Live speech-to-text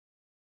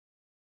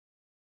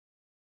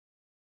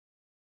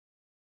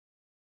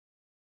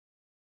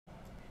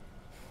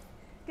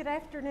Good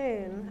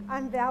afternoon.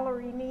 I'm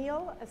Valerie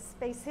Neal, a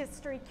space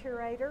history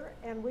curator,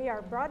 and we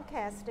are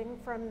broadcasting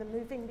from the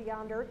Moving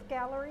Beyond Earth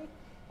Gallery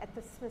at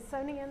the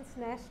Smithsonian's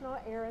National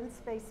Air and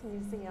Space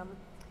Museum.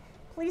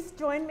 Please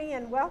join me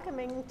in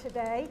welcoming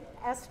today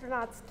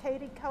astronauts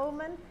Katie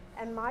Coleman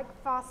and Mike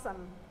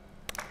Fossum.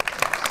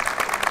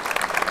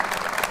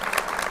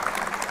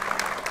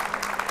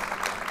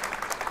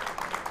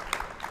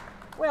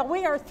 Well,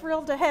 we are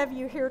thrilled to have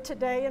you here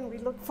today, and we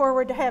look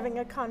forward to having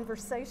a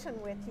conversation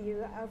with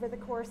you over the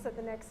course of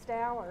the next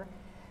hour.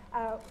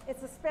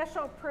 It's a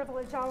special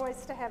privilege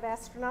always to have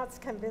astronauts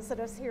come visit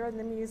us here in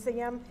the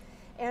museum,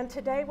 and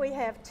today we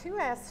have two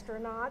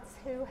astronauts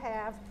who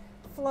have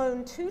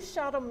flown 2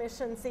 shuttle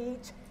missions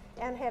each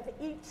and have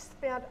each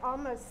spent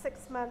almost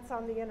 6 months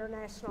on the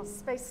International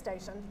Space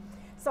Station.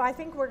 So I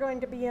think we're going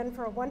to be in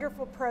for a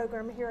wonderful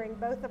program hearing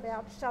both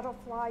about shuttle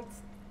flights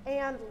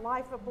and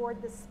life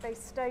aboard the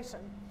space station.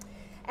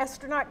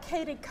 Astronaut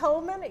Katie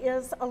Coleman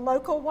is a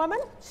local woman.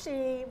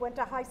 She went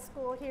to high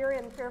school here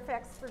in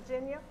Fairfax,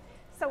 Virginia,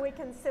 so we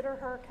consider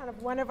her kind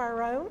of one of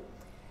our own.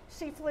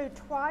 She flew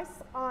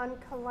twice on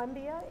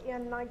Columbia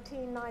in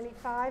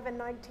 1995 and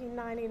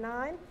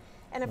 1999.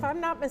 And if I'm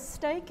not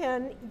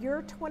mistaken,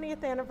 your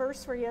 20th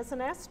anniversary as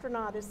an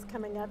astronaut is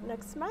coming up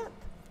next month.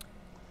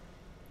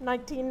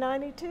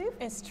 1992?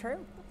 It's true.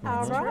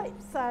 All right,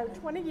 so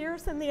 20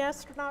 years in the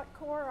astronaut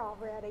corps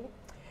already.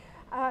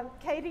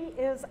 Katie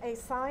is a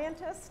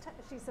scientist.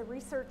 She's a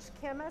research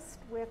chemist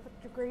with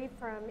a degree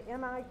from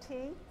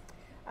MIT,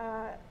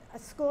 a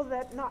school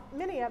that not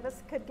many of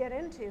us could get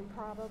into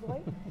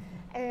probably.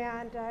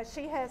 And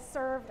she has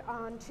served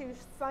on 2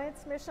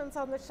 science missions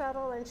on the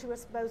shuttle, and she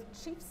was both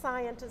chief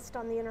scientist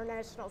on the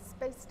International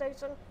Space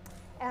Station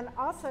and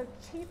also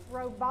chief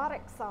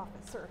robotics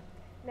officer.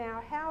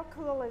 Now, how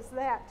cool is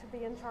that to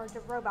be in charge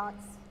of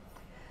robots?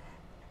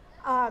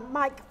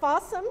 Mike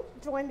Fossum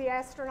joined the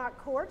astronaut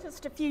corps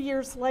just a few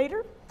years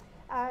later,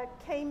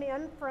 came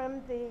in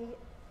from the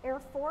Air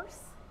Force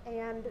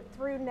and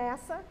through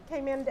NASA,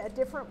 came in a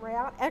different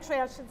route. Actually,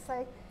 I should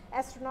say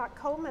astronaut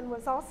Coleman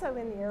was also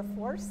in the Air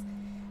Force,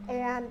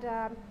 and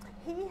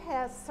he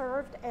has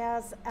served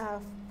as a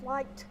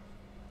flight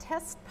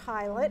test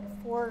pilot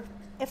for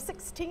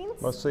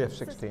F-16s? Mostly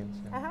F-16s,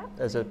 yeah.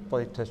 As a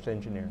flight test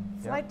engineer.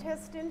 Flight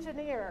test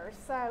engineer.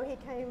 So he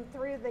came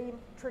through the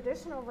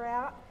traditional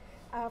route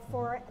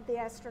for the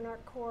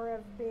astronaut corps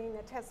of being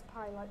a test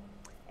pilot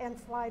and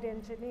flight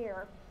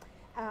engineer.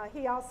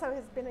 He also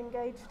has been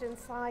engaged in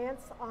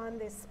science on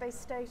the space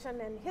station,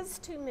 and his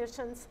 2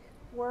 missions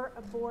were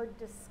aboard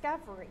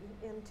Discovery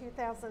in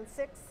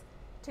 2006,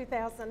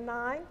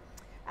 2009.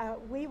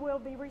 We will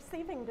be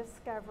receiving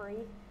Discovery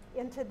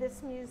into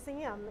this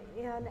museum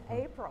in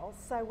April,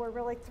 so we're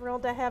really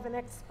thrilled to have an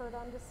expert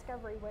on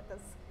Discovery with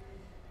us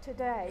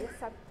today.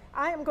 So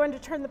I am going to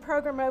turn the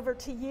program over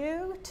to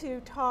you to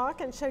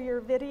talk and show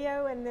your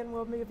video, and then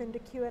we'll move into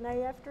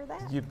Q&A after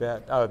that. You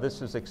bet. Oh,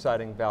 this is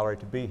exciting, Valerie,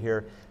 to be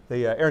here.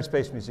 The Air and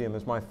Space Museum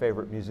is my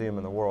favorite museum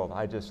in the world.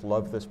 I just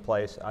love this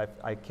place.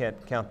 I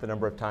can't count the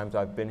number of times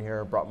I've been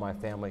here, brought my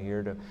family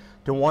here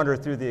to wander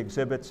through the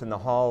exhibits and the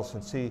halls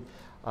and see,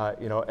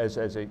 you know, as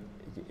a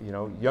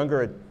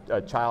younger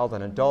child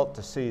and adult,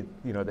 to see,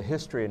 you know, the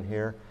history in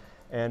here.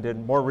 And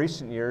in more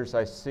recent years,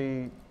 I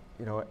see,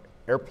 you know,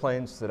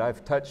 airplanes that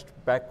I've touched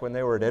back when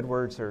they were at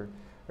Edwards or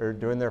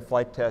doing their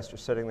flight tests or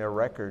setting their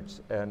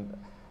records. And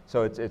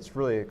so it's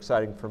really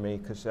exciting for me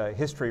because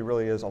history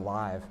really is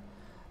alive.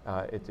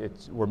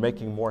 We're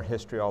making more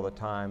history all the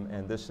time,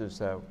 and this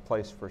is a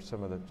place for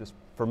some of the, just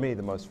for me,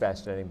 the most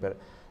fascinating. But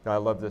you know, I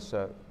love this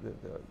the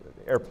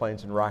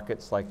airplanes and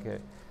rockets like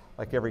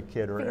every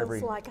kid or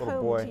every like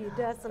little boy. Feels like home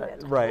to you, doesn't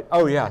it? Right.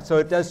 Oh yeah. So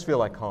it does feel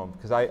like home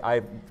because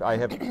I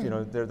have, you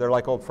know, they're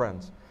like old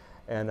friends.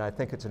 And I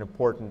think it's an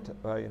important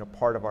you know,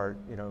 part of our,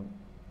 you know,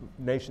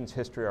 nation's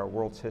history, our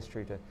world's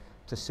history,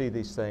 to see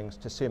these things,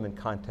 to see them in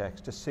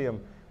context, to see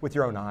them with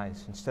your own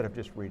eyes instead of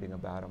just reading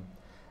about them.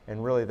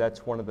 And really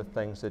that's one of the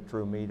things that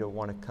drew me to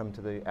want to come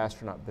to the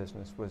astronaut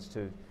business, was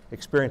to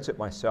experience it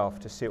myself,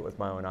 to see it with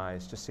my own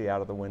eyes, to see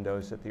out of the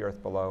windows at the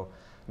Earth below,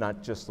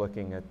 not just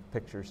looking at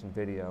pictures and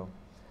video.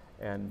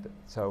 And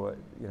so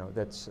you know,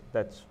 that's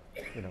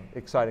you know,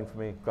 exciting for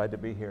me. Glad to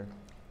be here.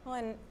 Well,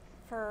 and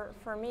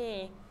for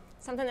me,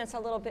 something that's a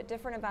little bit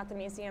different about the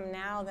museum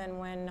now than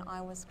when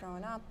I was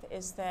growing up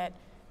is that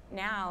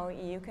now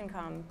you can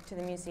come to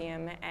the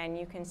museum and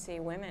you can see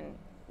women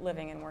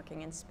living and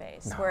working in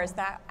space, whereas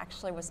that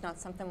actually was not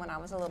something when I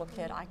was a little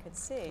kid I could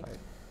see. Right.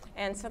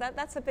 And so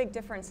that's a big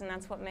difference, and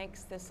that's what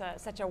makes this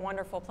such a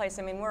wonderful place.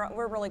 I mean,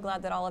 we're really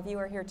glad that all of you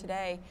are here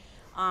today.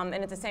 And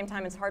at the same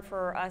time, it's hard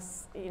for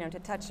us, you know, to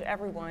touch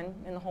everyone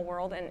in the whole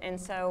world. And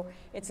so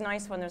it's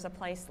nice when there's a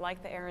place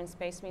like the Air and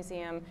Space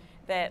Museum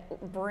that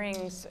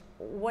brings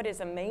what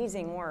is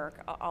amazing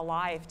work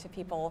alive to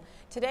people.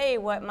 Today,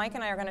 what Mike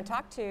and I are going to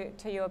talk to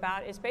you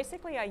about is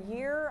basically a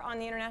year on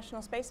the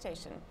International Space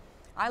Station.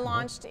 I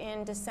launched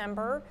in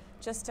December,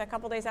 just a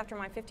couple days after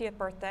my 50th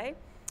birthday.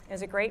 It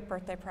was a great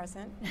birthday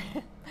present.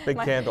 Big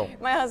candle.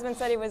 My husband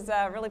said he was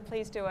really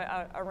pleased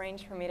to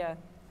arrange for me to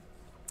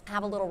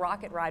have a little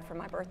rocket ride for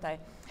my birthday.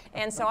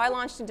 And so I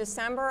launched in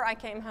December. I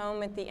came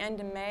home at the end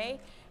of May,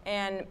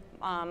 and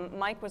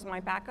Mike was my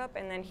backup,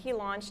 and then he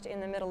launched in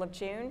the middle of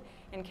June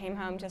and came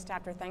home just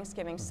after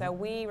Thanksgiving. So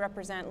we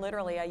represent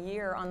literally a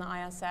year on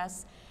the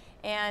ISS.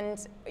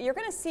 And you're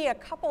going to see a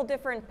couple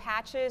different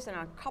patches and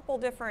a couple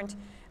different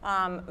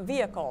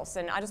vehicles.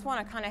 And I just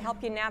want to kind of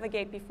help you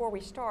navigate before we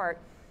start.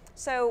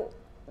 So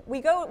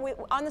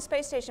on the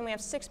space station, we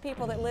have 6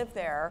 people that live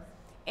there,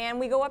 and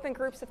we go up in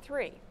groups of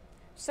 3.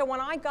 So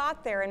when I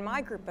got there in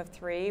my group of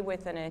 3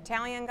 with an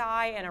Italian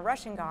guy and a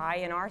Russian guy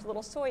in our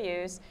little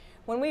Soyuz,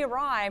 when we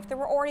arrived, there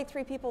were already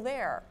 3 people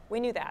there. We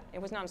knew that.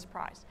 It was not a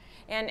surprise.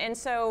 And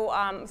so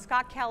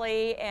Scott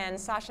Kelly and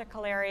Sasha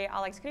Kaleri,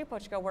 Alex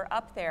Kripochko were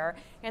up there,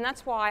 and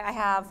that's why I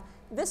have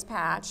this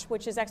patch,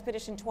 which is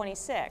Expedition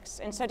 26.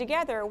 And so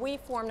together, we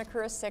formed a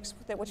crew of 6,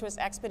 which was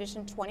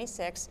Expedition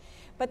 26.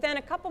 But then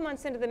a couple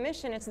months into the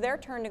mission, it's their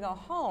turn to go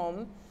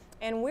home,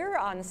 and we're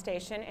on the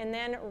station, and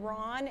then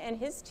Ron and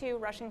his 2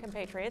 Russian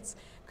compatriots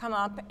come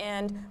up,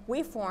 and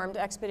we formed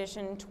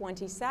Expedition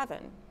 27.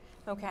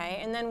 Okay,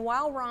 and then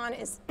while Ron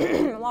is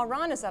while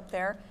Ron is up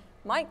there,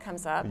 Mike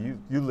comes up.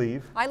 You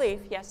leave. I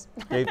leave, yes.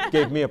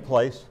 Gave me a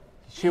place.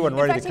 She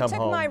wasn't ready to come home. In fact, he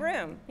took my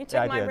room. He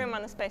took my room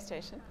on the space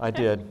station. I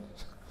did.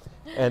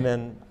 And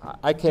then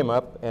I came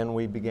up, and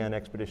we began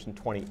Expedition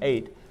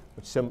 28,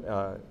 which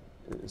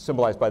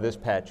symbolized by this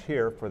patch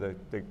here for the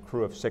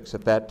crew of 6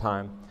 at that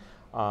time.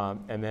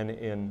 And then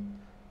in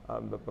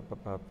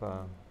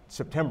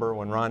September,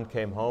 when Ron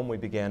came home, we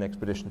began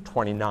Expedition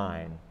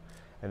 29.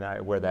 And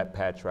I wear that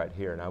patch right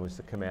here, and I was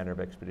the commander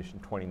of Expedition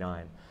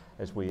 29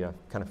 as we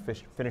kind of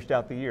finished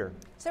out the year.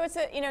 So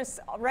it's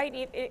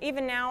right,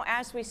 even now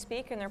as we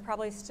speak, and they're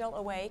probably still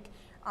awake,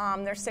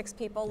 there's 6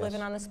 people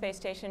living on the space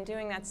station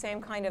doing that same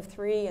kind of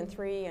 3 and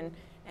 3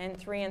 and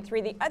 3 and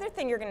 3. The other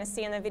thing you're going to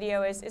see in the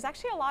video is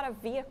actually a lot of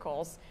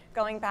vehicles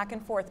going back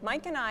and forth.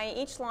 Mike and I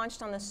each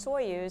launched on the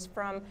Soyuz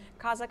from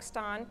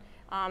Kazakhstan,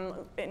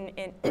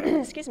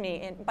 excuse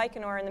me, in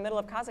Baikonur in the middle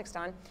of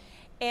Kazakhstan.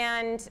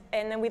 And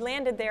then we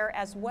landed there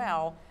as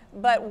well.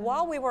 But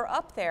while we were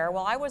up there,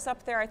 while I was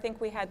up there, I think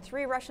we had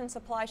 3 Russian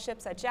supply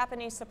ships, a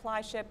Japanese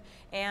supply ship,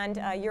 and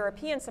a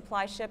European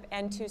supply ship,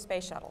 and 2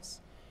 space shuttles.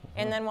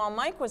 And then while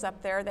Mike was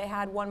up there, they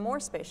had 1 more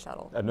space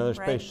shuttle. Another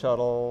space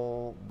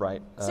shuttle,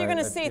 right. So you're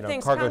going to see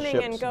things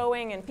coming and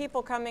going, and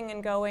people coming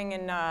and going,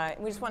 and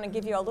we just want to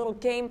give you a little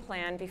game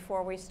plan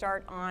before we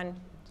start on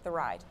the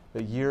ride.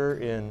 The year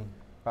in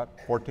about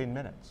 14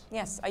 minutes.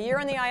 Yes, a year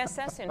on the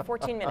ISS in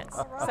 14 minutes.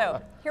 So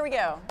here we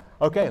go.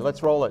 Okay,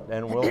 let's roll it,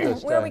 and we'll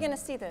just... Where are we going to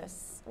see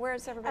this? Where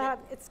is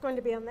everybody? It's going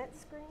to be on that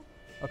screen.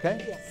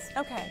 Okay. Yes.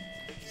 Okay.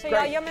 So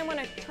y'all may want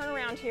to turn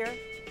around here,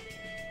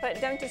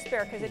 but don't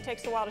despair, because it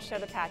takes a while to show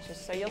the patches,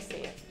 so you'll see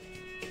it.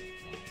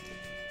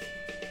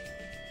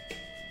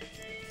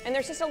 And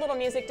there's just a little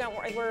music. Don't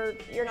worry,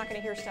 you're not going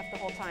to hear stuff the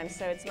whole time,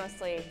 so it's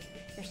mostly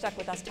you're stuck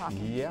with us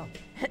talking. Yeah.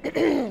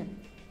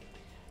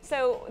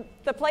 So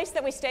the place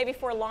that we stay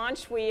before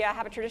launch, we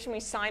have a tradition.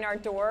 We sign our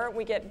door.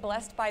 We get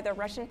blessed by the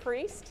Russian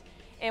priest,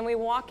 and we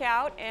walk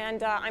out.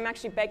 And I'm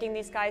actually begging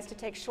these guys to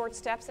take short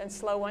steps and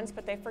slow ones,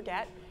 but they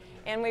forget.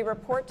 And we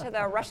report to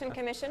the Russian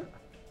Commission,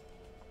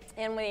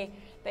 and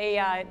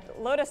they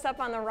load us up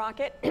on the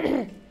rocket.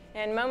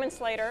 And moments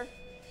later,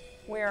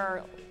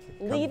 we're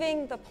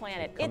leaving the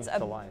planet. It's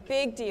a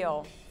big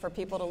deal for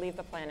people to leave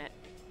the planet.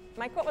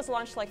 Mike, what was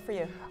launch like for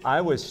you?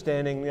 I was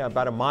standing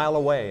about a mile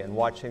away and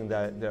watching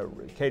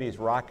Katie's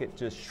rocket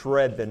just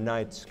shred the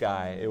night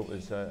sky. It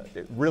was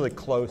really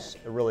close,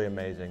 really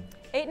amazing.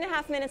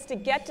 8.5 minutes to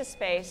get to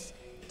space,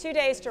 2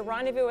 days to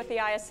rendezvous with the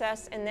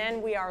ISS, and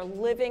then we are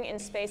living in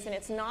space. And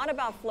it's not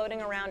about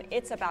floating around,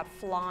 it's about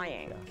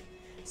flying. Yeah.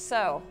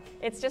 So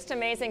it's just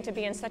amazing to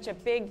be in such a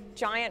big,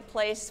 giant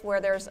place where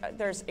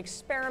there's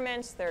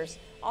experiments, there's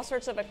all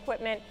sorts of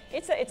equipment.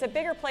 It's a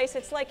bigger place.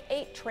 It's like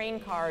 8 train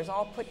cars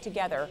all put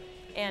together.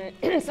 And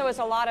so it's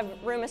a lot of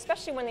room,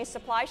 especially when these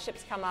supply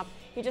ships come up.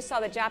 You just saw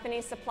the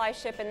Japanese supply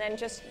ship, and then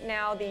just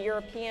now the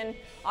European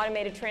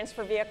automated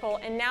transfer vehicle,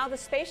 and now the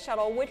space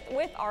shuttle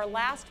with our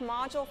last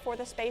module for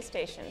the space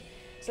station.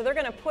 So they're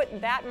going to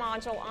put that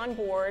module on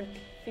board.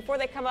 Before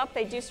they come up,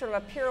 they do sort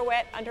of a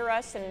pirouette under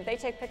us, and they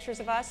take pictures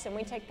of us, and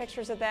we take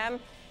pictures of them.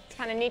 It's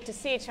kind of neat to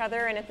see each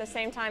other, and at the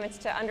same time, it's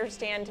to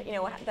understand,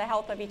 the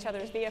health of each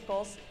other's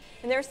vehicles.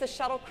 And there's the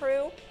shuttle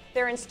crew.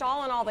 They're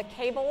installing all the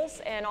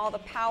cables and all the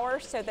power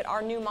so that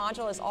our new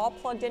module is all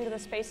plugged into the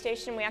space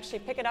station. We actually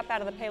pick it up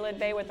out of the payload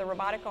bay with the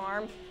robotic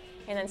arm,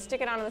 and then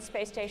stick it onto the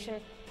space station,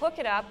 hook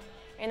it up,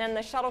 and then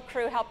the shuttle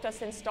crew helped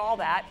us install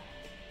that.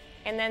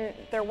 And then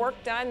their work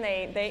done,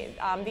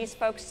 these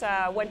folks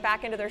went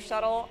back into their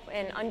shuttle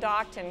and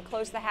undocked and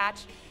closed the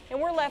hatch. And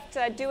we're left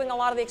doing a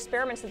lot of the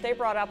experiments that they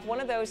brought up. One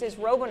of those is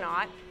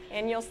Robonaut,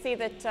 and you'll see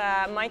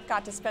that Mike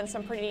got to spend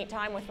some pretty neat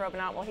time with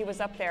Robonaut while he was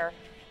up there.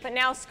 But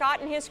now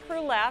Scott and his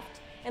crew left,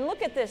 and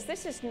look at this.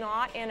 This is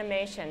not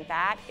animation.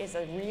 That is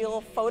a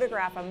real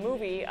photograph, a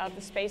movie of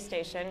the space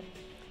station.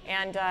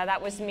 And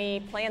that was me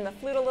playing the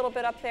flute a little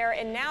bit up there,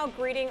 and now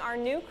greeting our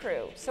new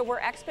crew. So we're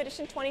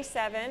Expedition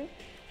 27.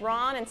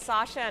 Ron and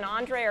Sasha and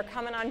Andre are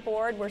coming on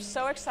board. We're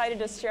so excited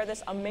to share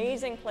this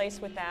amazing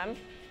place with them.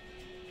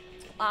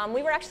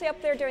 We were actually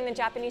up there during the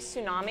Japanese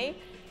tsunami. You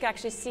can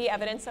actually see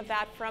evidence of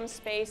that from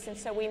space, and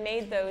so we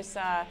made those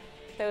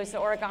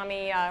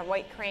origami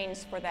white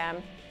cranes for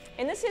them.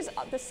 And this is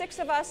the 6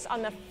 of us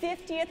on the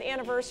 50th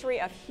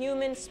anniversary of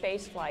human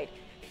spaceflight.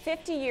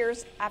 50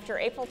 years after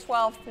April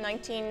 12th,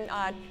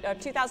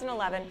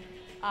 2011,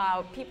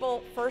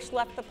 people first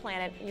left the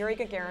planet. Yuri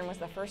Gagarin was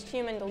the first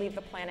human to leave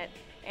the planet.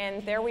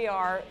 And there we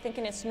are,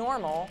 thinking it's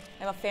normal.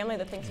 I have a family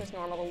that thinks it's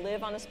normal to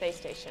live on the space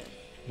station.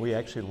 We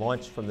actually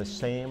launched from the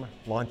same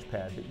launch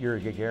pad that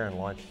Yuri Gagarin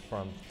launched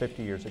from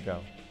 50 years ago.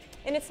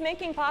 And it's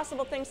making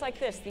possible things like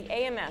this. The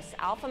AMS,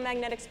 Alpha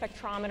Magnetic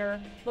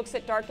Spectrometer, looks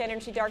at dark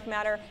energy, dark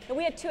matter. And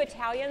we had 2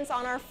 Italians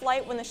on our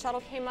flight when the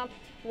shuttle came up,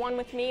 one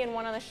with me and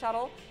one on the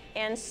shuttle.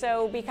 And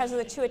so because of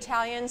the 2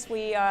 Italians,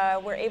 we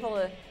were able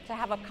to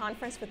have a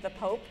conference with the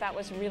Pope. That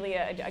was really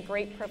a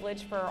great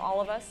privilege for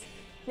all of us.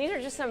 These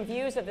are just some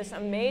views of this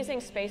amazing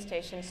space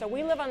station. So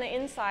we live on the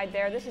inside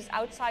there. This is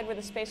outside where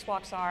the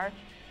spacewalks are.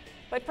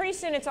 But pretty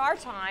soon it's our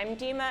time,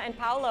 Dima and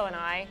Paolo and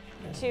I,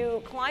 to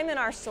climb in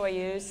our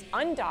Soyuz,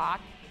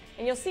 undock,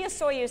 and you'll see a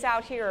Soyuz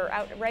out here,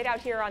 right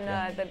out here on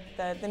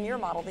the mirror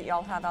model that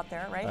y'all have out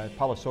there, right?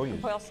 Apollo Soyuz.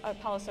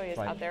 Apollo Soyuz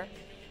right out there.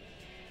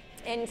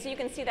 And so you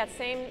can see that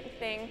same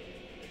thing.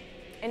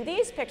 And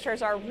these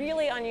pictures are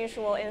really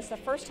unusual, and it's the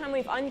first time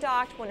we've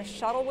undocked when a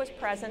shuttle was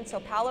present. So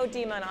Paolo,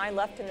 Dima, and I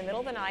left in the middle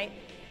of the night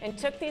and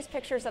took these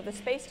pictures of the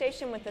space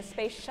station with the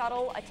space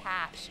shuttle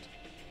attached.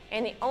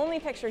 And the only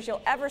pictures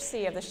you'll ever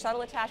see of the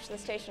shuttle attached to the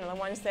station are the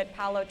ones that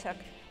Paolo took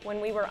when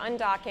we were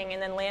undocking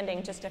and then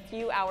landing just a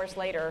few hours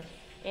later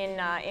in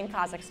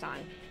Kazakhstan.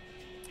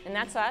 And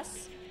that's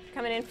us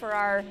coming in for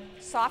our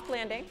soft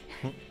landing.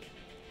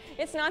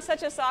 It's not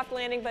such a soft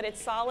landing, but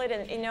it's solid,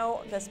 and you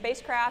know, the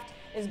spacecraft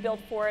is built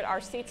for it, our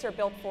seats are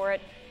built for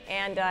it,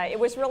 and it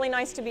was really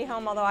nice to be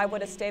home, although I would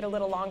have stayed a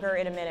little longer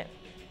in a minute.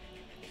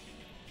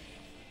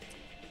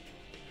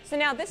 So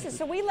now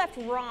so we left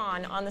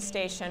Ron on the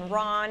station,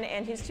 Ron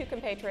and his 2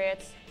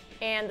 compatriots,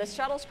 and the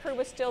shuttle's crew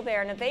was still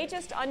there. Now they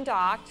just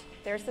undocked,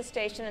 there's the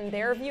station and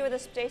their view of the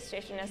space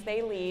station as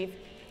they leave.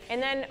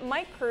 And then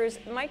Mike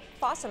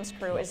Fossum's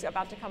crew is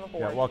about to come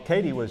aboard. Yeah, while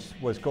Katie was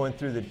going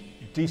through the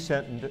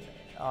descent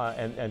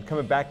and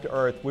coming back to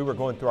Earth, we were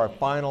going through our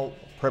final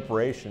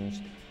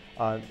preparations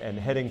and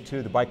heading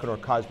to the Baikonur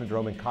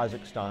Cosmodrome in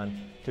Kazakhstan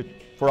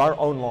for our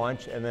own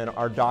launch and then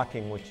our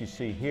docking, which you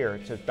see here.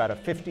 It's about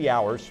 50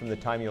 hours from the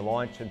time you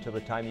launch until the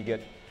time you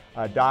get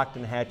docked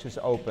and hatches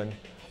open.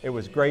 It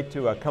was great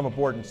to come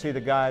aboard and see the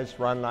guys.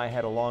 Ron and I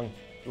had a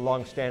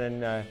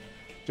long-standing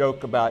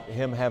joke about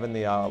him having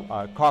the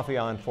coffee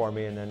on for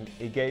me, and then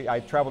I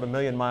traveled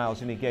 1,000,000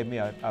 miles and he gave me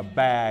a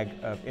bag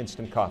of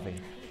instant coffee.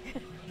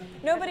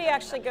 Nobody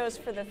actually goes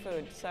for the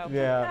food, so.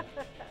 Yeah.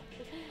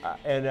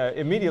 And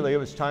immediately it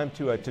was time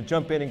to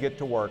jump in and get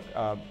to work,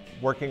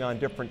 working on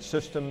different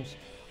systems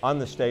on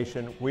the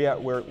station.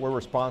 We're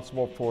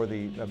responsible for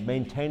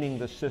maintaining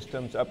the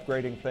systems,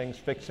 upgrading things,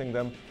 fixing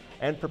them,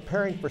 and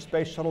preparing for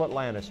Space Shuttle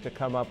Atlantis to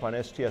come up on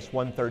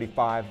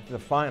STS-135, the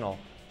final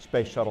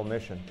Space Shuttle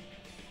mission.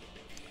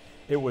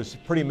 It was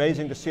pretty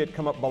amazing to see it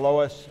come up below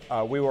us.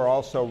 We were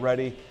also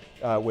ready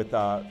with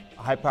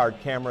high-powered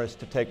cameras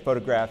to take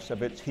photographs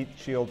of its heat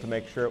shield to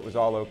make sure it was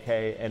all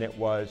okay, and it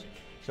was.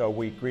 So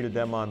we greeted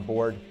them on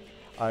board.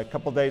 A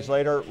couple days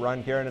later,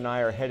 Ron Garan and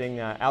I are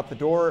heading out the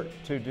door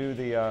to do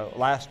the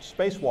last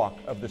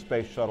spacewalk of the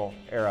Space Shuttle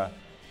era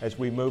as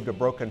we moved a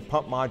broken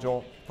pump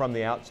module from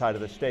the outside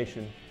of the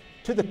station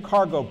to the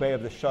cargo bay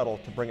of the shuttle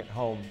to bring it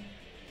home.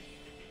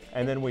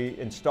 And then we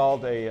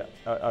installed a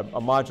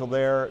module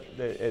there.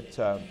 It's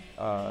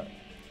a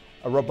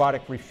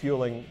robotic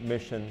refueling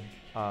mission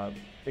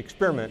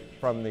experiment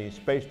from the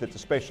space that the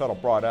Space Shuttle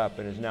brought up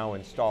and is now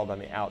installed on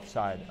the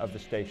outside of the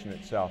station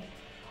itself.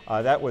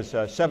 That was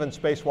 7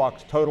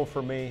 spacewalks total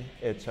for me.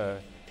 It's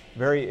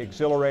very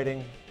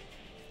exhilarating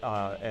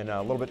and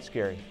a little bit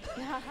scary.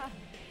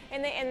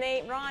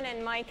 And Ron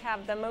and Mike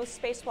have the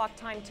most spacewalk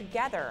time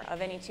together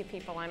of any 2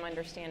 people, I'm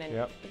understanding.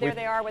 Yep. There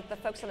they are with the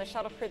folks on the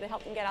shuttle crew that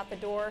helped them get out the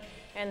door,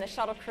 and the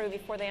shuttle crew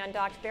before they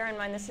undocked. Bear in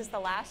mind, this is the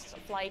last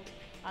flight.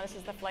 This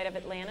is the flight of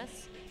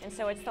Atlantis. And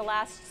so it's the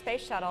last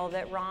space shuttle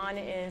that Ron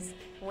is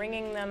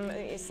ringing them,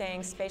 is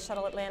saying, Space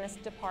Shuttle Atlantis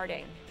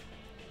departing.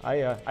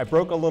 I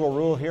broke a little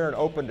rule here and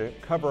opened a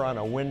cover on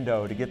a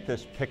window to get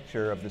this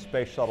picture of the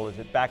space shuttle as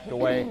it backed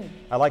away.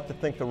 I like to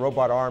think the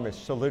robot arm is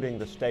saluting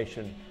the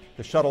station.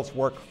 The shuttle's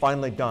work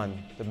finally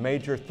done. The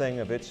major thing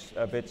of its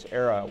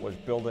era was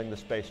building the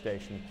space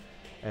station,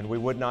 and we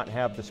would not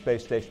have the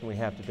space station we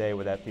have today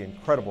without the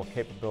incredible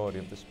capability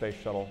of the space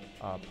shuttle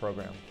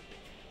program.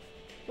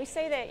 We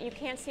say that you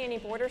can't see any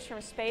borders from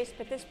space,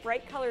 but this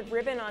bright colored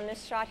ribbon on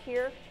this shot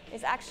here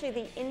is actually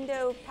the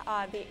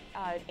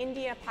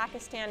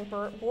India-Pakistan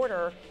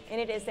border,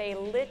 and it is a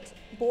lit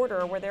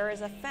border where there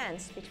is a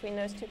fence between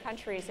those 2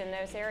 countries in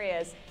those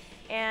areas.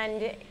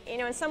 And you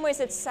know, in some ways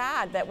it's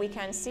sad that we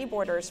can see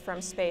borders from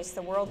space.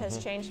 The world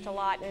has changed a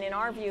lot, and in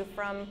our view,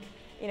 from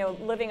you know,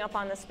 living up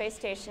on the space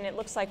station, it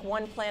looks like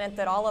one planet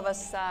that all of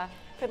us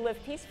could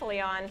live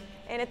peacefully on.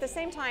 And at the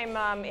same time,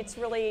 it's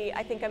really,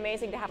 I think,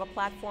 amazing to have a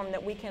platform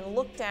that we can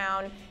look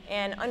down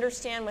and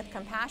understand with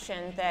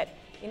compassion that,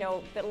 you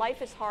know, that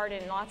life is hard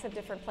in lots of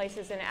different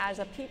places, and as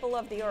a people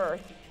of the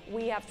Earth,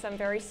 we have some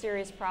very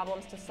serious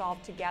problems to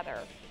solve together.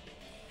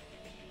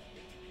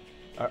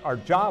 Our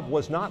job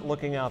was not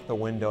looking out the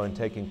window and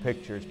taking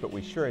pictures, but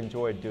we sure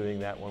enjoyed doing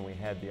that when we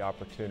had the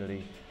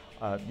opportunity.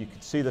 You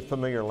could see the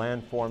familiar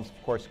landforms,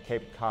 of course,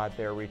 Cape Cod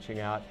there reaching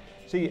out.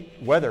 See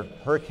weather,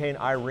 Hurricane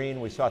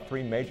Irene, we saw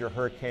 3 major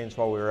hurricanes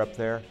while we were up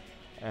there,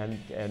 and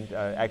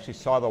actually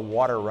saw the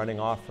water running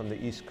off from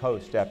the east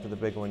coast after the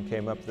big one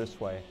came up this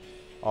way,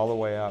 all the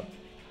way up.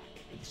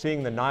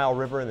 Seeing the Nile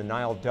River and the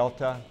Nile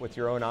Delta with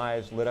your own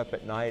eyes lit up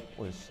at night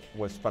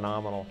was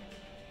phenomenal.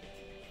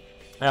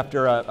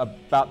 After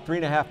about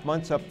 3.5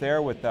 months up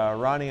there with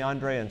Ronnie,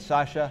 Andre, and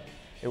Sasha,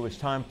 it was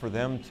time for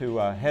them to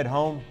head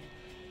home.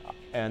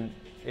 And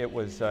it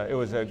was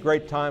a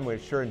great time. We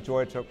sure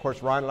enjoyed it. So, of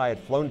course, Ron and I had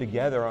flown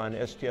together on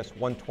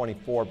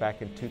STS-124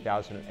 back in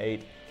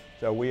 2008.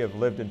 So we have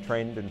lived and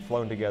trained and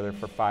flown together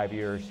for 5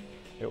 years.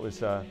 It was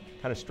kind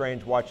of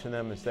strange watching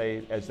them as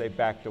they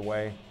backed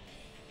away.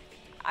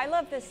 I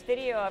love this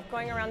video of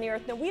going around the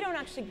Earth. Now, we don't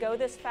actually go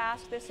this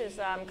fast. This is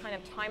kind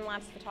of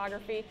time-lapse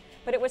photography,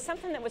 but it was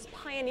something that was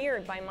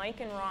pioneered by Mike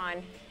and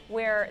Ron,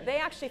 where they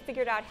actually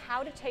figured out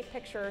how to take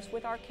pictures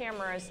with our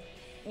cameras,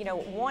 you know,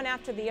 one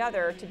after the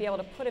other, to be able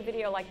to put a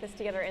video like this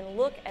together. And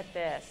look at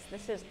this.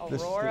 This is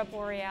Aurora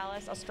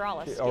Borealis,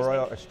 Australis.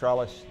 Aurora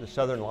Australis, the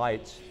Southern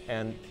Lights,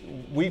 and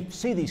we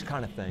see these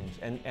kind of things,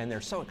 and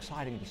they're so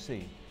exciting to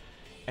see.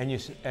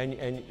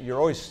 And you're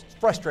always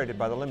frustrated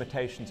by the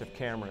limitations of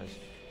cameras.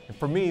 And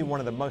for me, one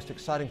of the most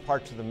exciting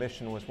parts of the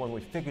mission was when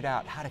we figured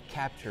out how to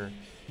capture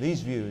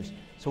these views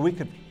so we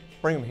could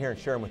bring them here and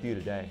share them with you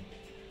today.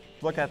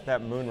 Look at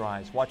that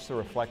moonrise, watch the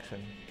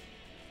reflection.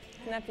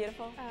 Isn't that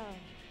beautiful?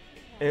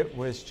 Oh. It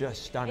was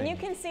just stunning. And you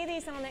can see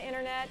these on the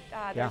internet.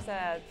 There's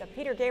the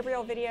Peter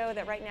Gabriel video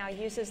that right now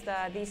uses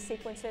these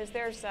sequences.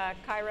 There's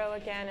Cairo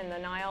again in the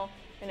Nile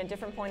in a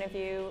different point of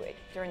view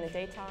during the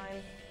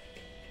daytime.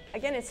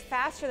 Again, it's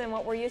faster than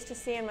what we're used to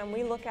seeing when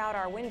we look out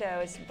our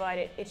windows, but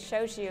it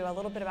shows you a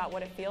little bit about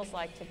what it feels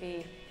like to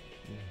be.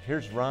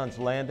 Here's Ron's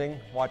landing.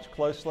 Watch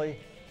closely.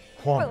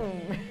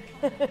 Boom.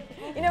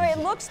 You know, it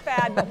looks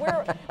bad, but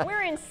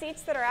we're in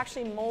seats that are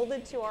actually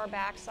molded to our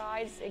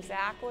backsides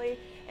exactly,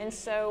 and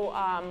so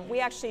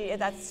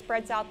that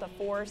spreads out the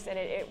force, and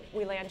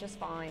we land just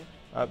fine.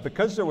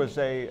 Because there was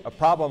a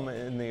problem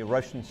in the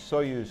Russian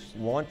Soyuz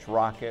launch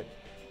rocket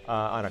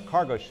on a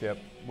cargo ship,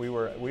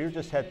 we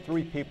just had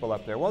 3 people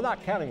up there. Well,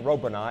 not counting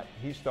Robonaut,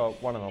 he's the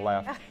one on the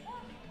left.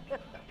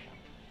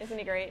 Isn't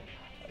he great?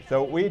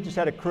 So we just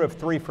had a crew of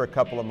 3 for a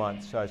couple of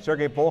months.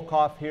 Sergei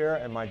Volkov here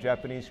and my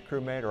Japanese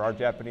crewmate, or our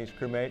Japanese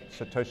crewmate,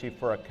 Satoshi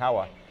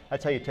Furukawa.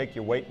 That's how you take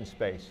your weight in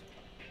space.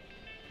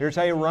 Here's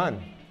how you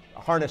run.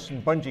 A harness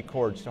and bungee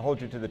cords to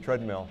hold you to the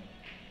treadmill.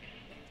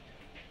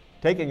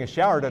 Taking a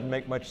shower doesn't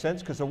make much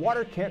sense because the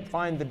water can't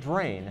find the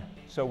drain.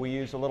 So we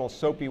use a little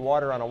soapy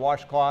water on a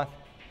washcloth,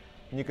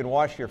 and you can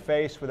wash your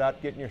face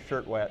without getting your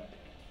shirt wet.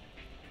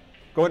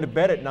 Going to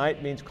bed at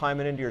night means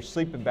climbing into your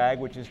sleeping bag,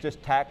 which is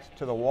just tacked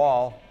to the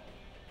wall.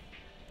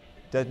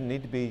 Doesn't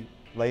need to be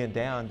laying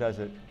down, does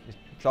it?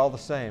 It's all the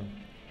same.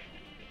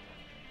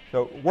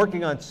 So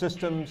working on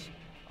systems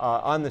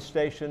on the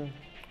station.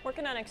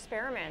 Working on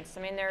experiments.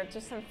 I mean, there are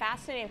just some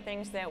fascinating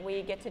things that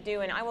we get to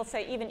do, and I will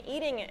say even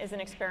eating is an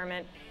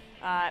experiment,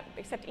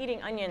 except eating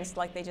onions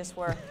like they just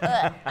were.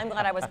 Ugh, I'm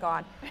glad I was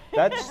gone.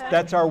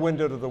 That's our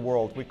window to the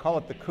world. We call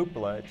it the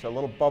cupola. It's a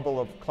little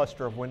bubble of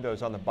cluster of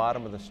windows on the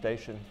bottom of the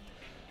station.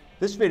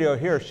 This video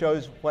here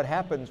shows what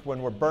happens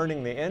when we're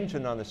burning the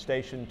engine on the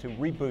station to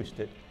reboost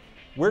it.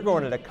 We're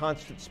going at a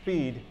constant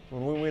speed.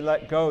 When we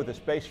let go, the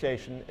space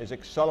station is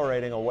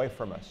accelerating away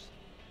from us.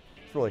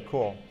 It's really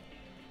cool.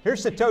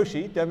 Here's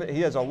Satoshi.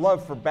 He has a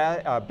love for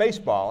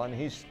baseball, and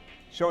he's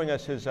showing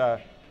us his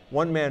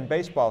one-man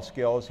baseball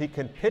skills. He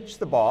can pitch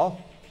the ball.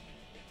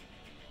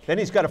 Then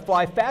he's got to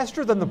fly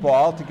faster than the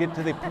ball to get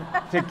to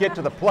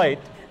the plate.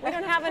 We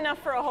don't have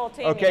enough for a whole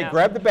team. Okay, you know.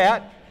 Grab the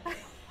bat.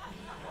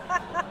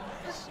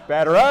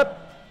 Batter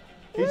up.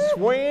 He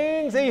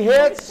swings. He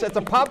hits. It's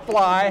a pop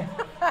fly.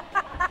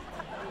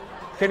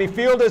 Can he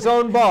field his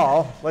own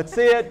ball? Let's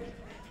see it.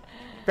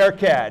 Fair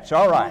catch.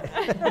 All right.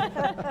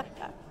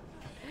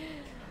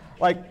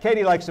 Like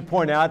Katie likes to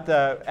point out,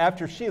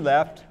 after she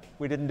left,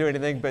 we didn't do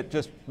anything but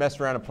just mess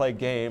around and play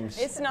games.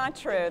 It's not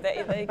true.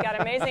 They got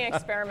amazing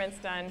experiments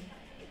done.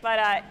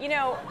 But, you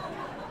know,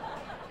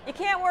 you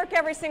can't work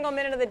every single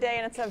minute of the day,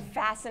 and it's a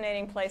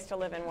fascinating place to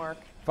live and work.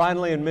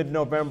 Finally, in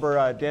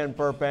mid-November, Dan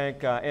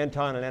Burbank,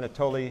 Anton, and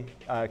Anatoly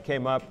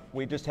came up.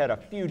 We just had a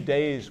few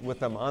days with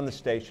them on the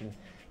station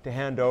to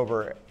hand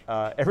over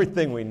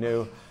everything we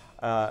knew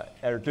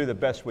or do the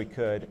best we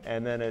could.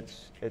 And then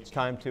it's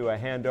time to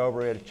hand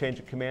over. We had a change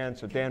of command.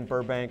 So Dan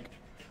Burbank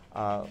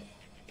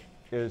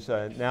is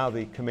now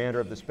the commander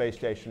of the space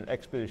station,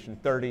 Expedition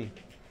 30.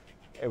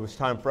 it was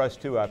time for us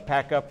to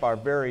pack up our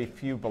very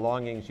few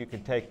belongings. You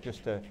can take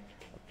just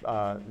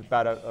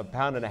about a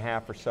pound and a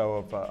half or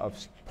so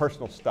of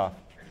personal stuff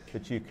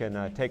that you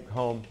can take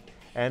home.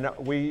 And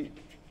we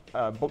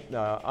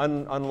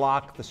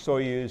unlock the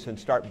Soyuz and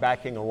start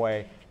backing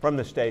away from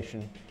the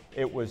station.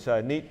 It was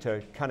neat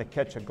to kind of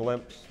catch a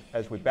glimpse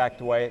as we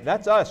backed away.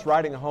 That's us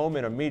riding home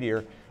in a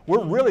meteor.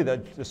 We're really,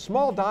 the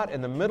small dot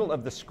in the middle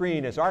of the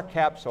screen is our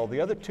capsule. The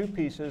other two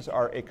pieces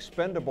are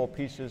expendable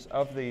pieces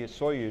of the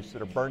Soyuz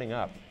that are burning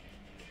up.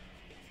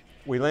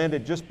 We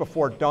landed just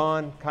before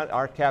dawn.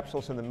 Our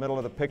capsule's in the middle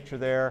of the picture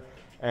there,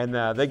 and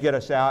they get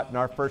us out, and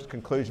our first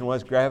conclusion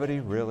was gravity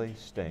really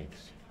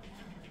stinks.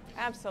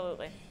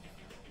 Absolutely.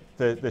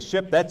 The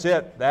ship, that's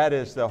it. That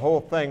is the whole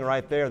thing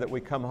right there that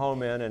we come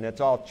home in, and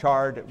it's all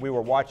charred. We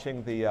were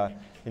watching the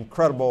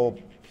incredible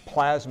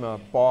plasma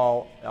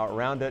ball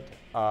around it.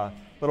 A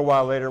little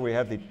while later, we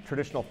have the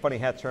traditional funny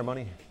hat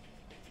ceremony.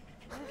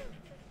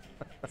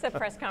 It's a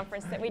press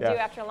conference that we do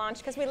after launch,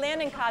 because we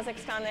land in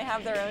Kazakhstan. They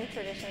have their own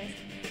traditions.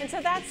 And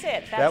so that's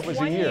it. That's that was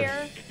 1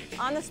 year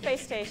on the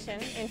space station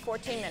in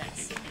 14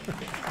 minutes.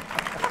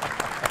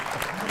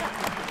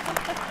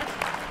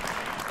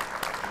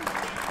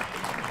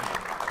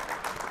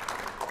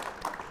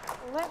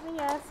 Let me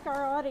ask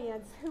our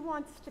audience, who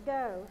wants to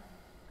go?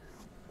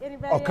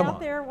 Anybody out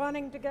there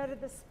wanting to go to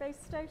the space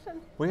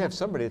station? We have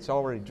somebody that's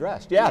already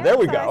dressed. Yeah, yes, there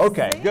we go.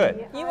 Okay,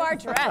 good. You are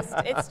dressed.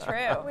 It's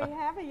true. We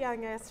have a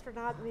young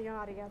astronaut in the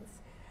audience.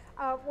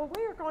 Well,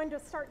 we are going to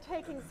start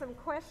taking some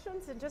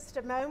questions in just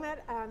a moment.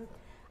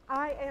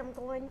 I am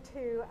going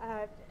to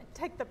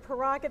take the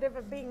prerogative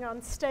of being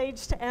on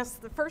stage to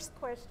ask the first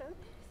question,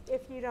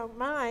 if you don't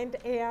mind.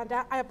 And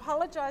I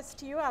apologize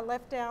to you. I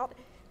left out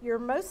your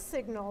most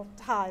signal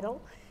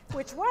title,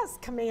 which was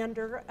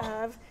Commander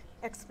of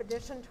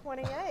Expedition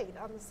 28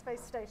 on the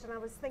space station. I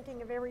was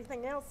thinking of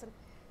everything else and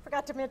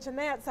forgot to mention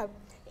that. So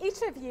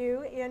each of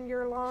you in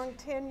your long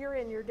tenure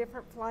in your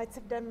different flights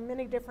have done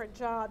many different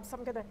jobs.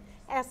 I'm going to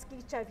ask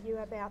each of you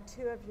about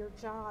two of your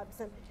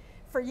jobs. And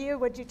for you,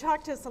 would you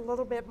talk to us a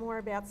little bit more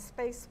about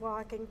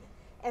spacewalking?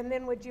 And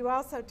then would you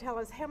also tell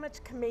us how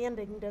much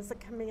commanding does a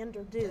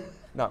commander do?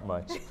 Not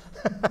much.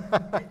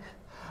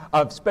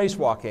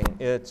 Spacewalking,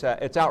 it's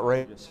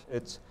outrageous.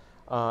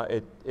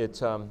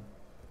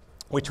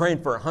 We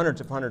train for hundreds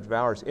of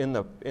hours in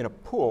a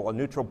pool, a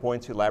neutral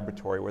buoyancy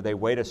laboratory, where they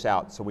wait us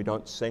out so we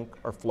don't sink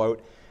or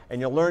float. And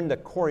you'll learn the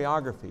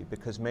choreography,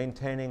 because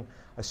maintaining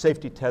a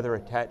safety tether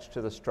attached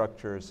to the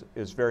structure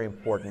is very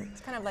important. It's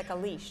kind of like a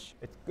leash.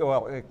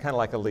 Well, kind of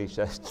like a leash.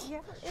 Yeah,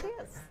 it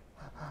is.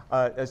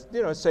 As,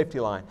 you know, a safety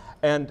line.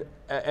 And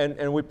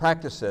we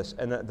practice this.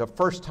 And the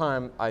first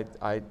time I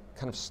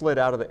kind of slid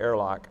out of the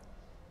airlock,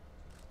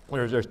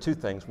 there's two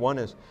things. One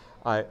is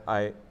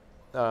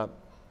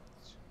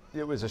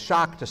it was a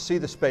shock to see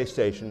the space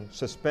station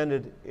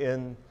suspended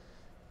in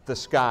the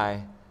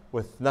sky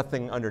with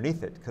nothing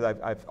underneath it, because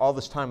I've all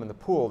this time in the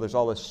pool, there's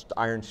all this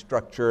iron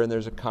structure, and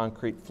there's a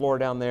concrete floor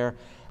down there,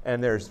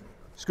 and there's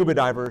scuba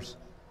divers,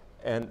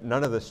 and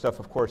none of this stuff,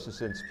 of course,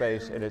 is in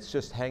space, and it's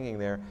just hanging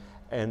there,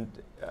 and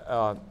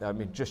I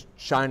mean, just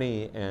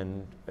shiny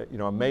and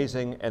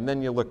amazing. And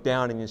then you look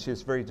down and you see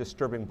this very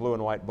disturbing blue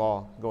and white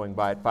ball going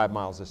by at 5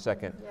 miles a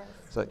second. Yes.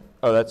 It's like,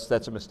 oh,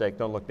 that's a mistake.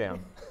 Don't look down.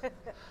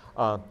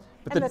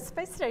 And the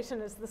space station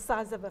is the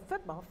size of a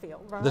football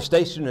field, right? The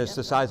station is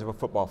the size of a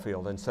football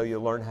field, and so you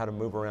learn how to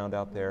move around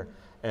out there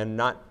and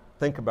not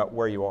think about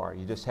where you are.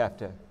 You just have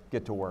to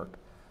get to work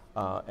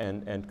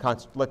and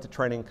let the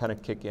training kind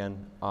of kick in.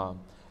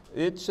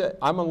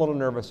 I'm a little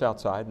nervous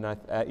outside, and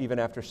even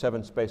after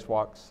 7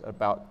 spacewalks,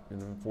 about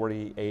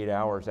 48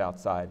 hours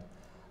outside,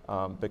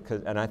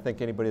 and I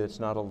think anybody that's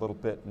not a little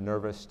bit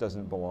nervous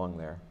doesn't belong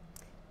there.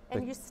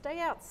 And you stay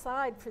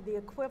outside for the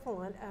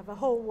equivalent of a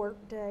whole work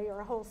day or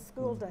a whole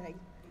school day.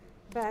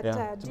 But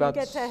yeah, do you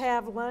get to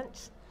have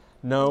lunch?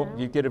 No,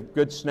 you get a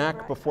good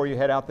snack before you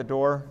head out the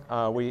door.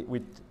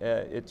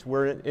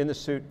 We're in the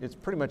suit. It's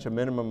pretty much a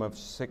minimum of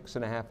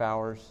 6.5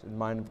 hours, and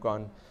mine have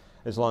gone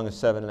as long as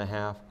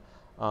 7.5.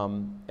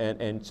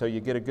 And so you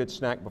get a good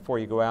snack before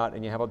you go out,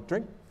 and you have a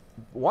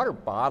water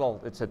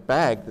bottle. It's a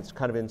bag that's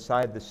kind of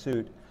inside the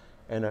suit,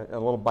 and a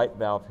little bite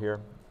valve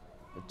here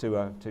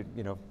to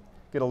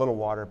get a little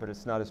water, but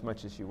it's not as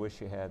much as you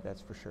wish you had,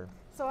 that's for sure.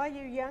 So all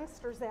you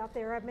youngsters out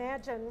there,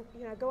 imagine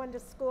going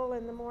to school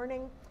in the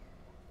morning,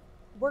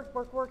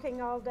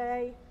 working all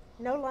day,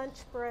 no lunch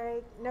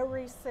break, no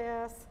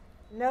recess,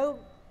 no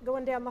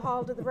going down the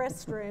hall to the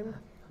restroom.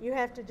 You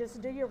have to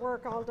just do your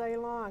work all day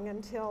long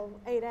until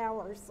 8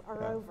 hours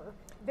are over.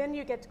 Then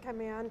you get to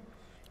come in.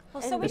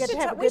 Well, so we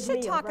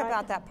should talk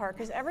about that part,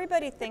 because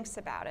everybody thinks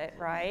about it,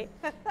 right?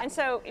 And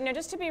so,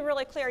 just to be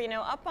really clear,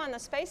 up on the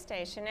space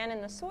station and in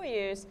the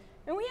Soyuz,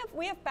 And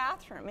we have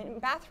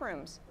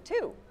bathrooms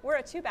too. We're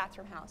a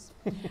 2-bathroom house,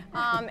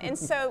 and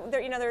so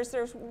there,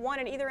 there's one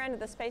at either end of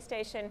the space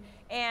station,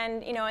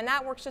 and and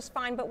that works just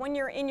fine. But when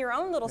you're in your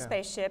own little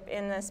spaceship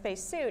in the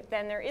spacesuit,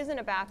 then there isn't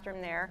a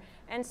bathroom there,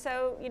 and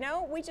so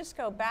we just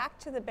go back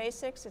to the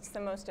basics. It's the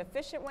most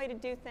efficient way to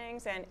do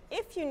things, and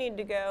if you need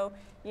to go,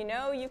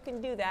 you can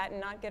do that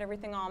and not get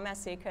everything all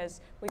messy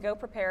because we go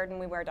prepared and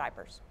we wear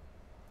diapers.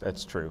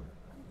 That's true.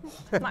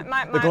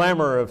 My the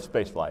glamour of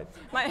spaceflight.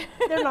 My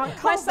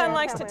my son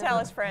likes to tell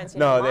his friends.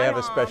 No, they have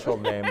a special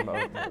name.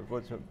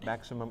 What's it?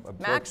 Maximum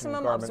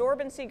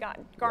absorbency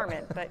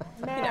garment. But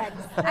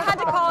Mags. I had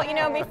to call.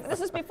 This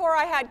is before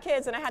I had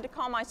kids, and I had to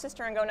call my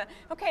sister and go,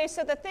 okay,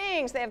 so the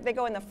things they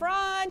go in the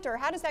front, or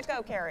how does that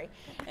go, Carrie?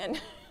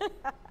 And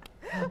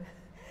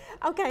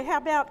Okay, how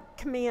about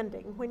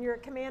commanding? When you're a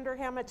commander,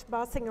 how much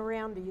bossing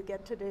around do you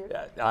get to do?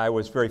 I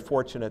was very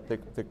fortunate.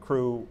 The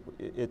crew,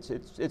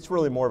 it's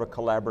really more of a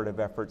collaborative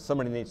effort.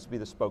 Somebody needs to be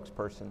the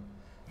spokesperson,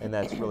 and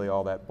that's really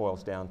all that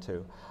boils down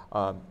to.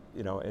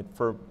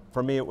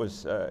 For me, it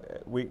was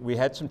we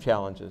had some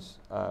challenges.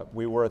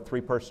 We were a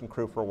 3-person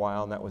crew for a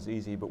while, and that was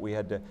easy. But we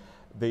had to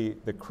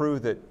the crew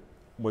that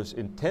was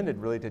intended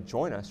really to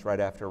join us right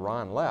after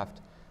Ron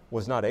left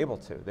was not able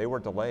to. They were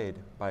delayed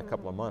by a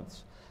couple of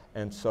months.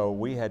 And so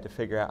we had to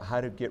figure out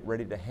how to get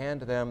ready to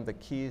hand them the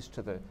keys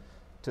to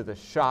the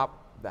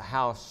shop, the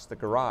house, the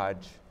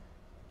garage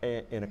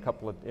in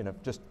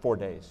just 4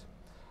 days.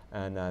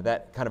 And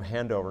that kind of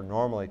handover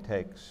normally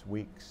takes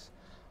weeks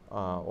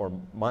or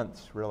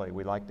months, really.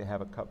 We like to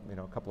have a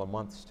couple of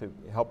months to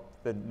help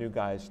the new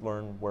guys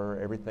learn where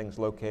everything's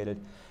located.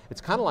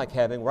 It's kind of like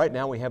right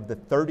now we have the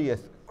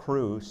 30th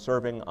crew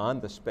serving on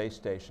the space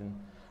station,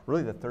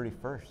 really the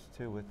 31st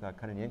too, with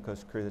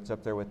Kononenko's crew that's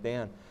up there with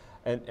Dan.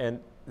 And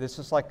this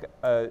is like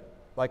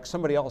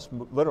somebody else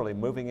literally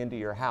moving into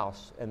your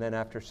house, and then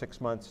after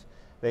 6 months,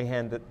 they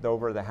hand it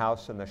over the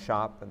house and the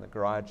shop and the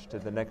garage to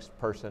the next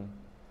person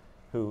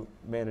who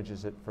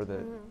manages it for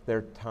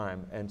their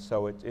time. And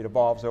so it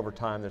evolves over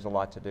time. There's a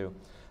lot to do.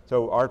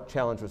 So our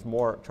challenge was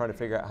more trying to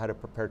figure out how to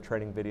prepare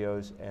training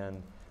videos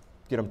and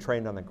get them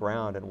trained on the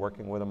ground and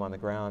working with them on the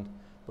ground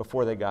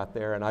before they got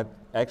there. And I've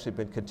actually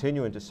been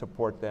continuing to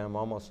support them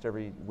almost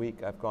every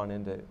week. I've gone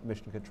into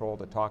mission control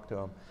to talk to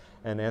them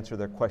and answer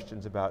their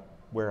questions about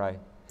where I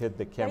hid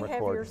the camera cord.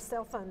 They have your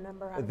cell phone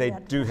number, I They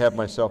bet. do have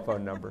my cell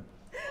phone number.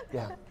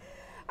 Yeah.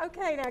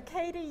 Okay, now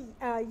Katie,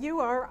 you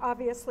are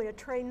obviously a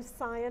trained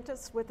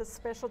scientist with a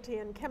specialty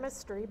in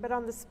chemistry, but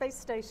on the space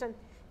station,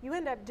 you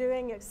end up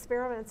doing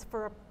experiments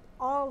for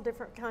all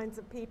different kinds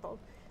of people,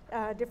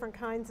 different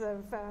kinds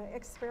of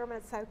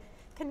experiments. So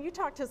can you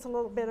talk to us a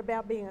little bit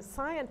about being a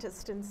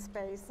scientist in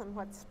space and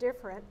what's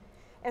different?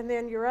 And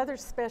then your other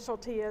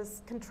specialty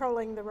is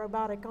controlling the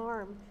robotic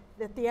arm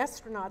that the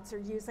astronauts are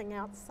using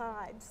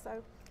outside.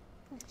 So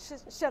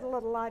shed a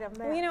little light on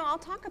that. Well, I'll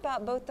talk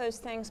about both those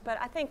things, but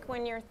I think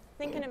when you're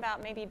thinking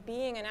about maybe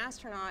being an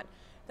astronaut,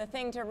 the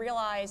thing to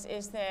realize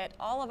is that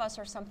all of us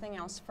are something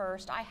else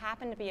first. I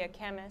happen to be a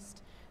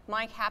chemist.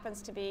 Mike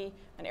happens to be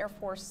an Air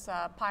Force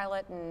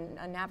pilot and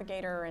a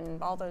navigator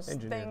and all those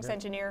things,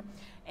 engineer.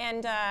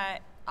 And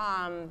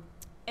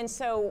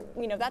so,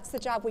 that's the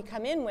job we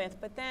come in with.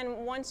 But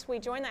then once we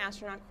join the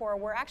astronaut corps,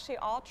 we're actually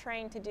all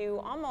trained to do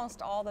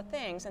almost all the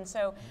things. And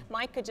so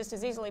Mike could just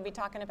as easily be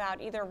talking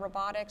about either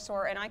robotics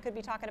and I could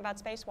be talking about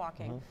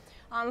spacewalking.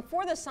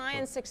 For the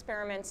science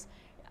experiments,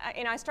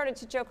 I started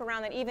to joke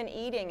around that even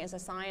eating is a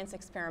science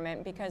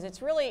experiment because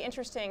it's really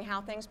interesting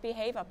how things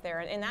behave up there.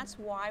 And that's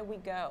why we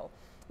go.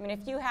 I mean,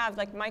 if you have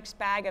like Mike's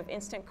bag of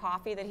instant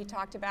coffee that he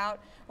talked about,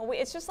 well,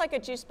 it's just like a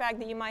juice bag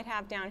that you might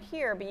have down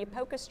here, but you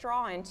poke a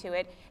straw into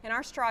it, and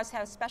our straws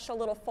have special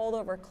little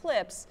fold-over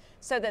clips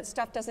so that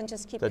stuff doesn't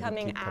just keep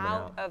coming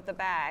out of the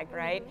bag,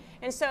 right?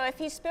 And so if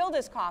he spilled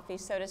his coffee,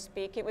 so to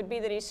speak, it would be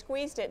that he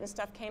squeezed it and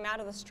stuff came out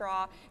of the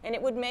straw, and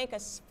it would make a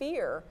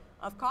sphere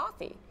of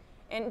coffee.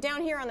 And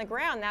down here on the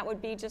ground, that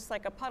would be just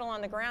like a puddle on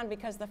the ground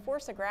because the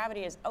force of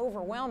gravity is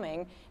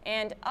overwhelming,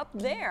 and up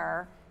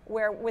there,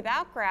 where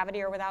without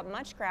gravity or without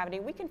much gravity,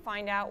 we can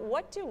find out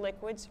what do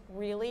liquids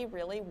really,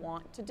 really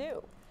want to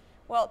do.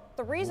 Well,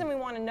 the reason we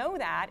want to know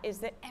that is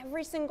that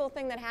every single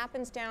thing that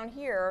happens down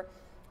here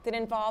that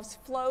involves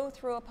flow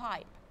through a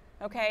pipe,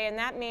 okay? And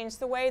that means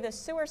the way the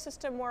sewer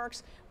system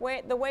works,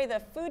 the way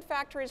the food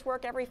factories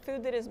work, every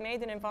food that is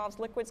made that involves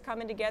liquids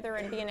coming together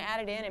and being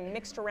added in and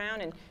mixed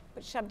around and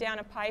shoved down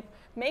a pipe,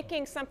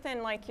 making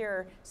something like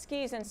your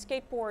skis and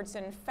skateboards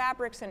and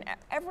fabrics and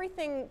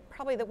everything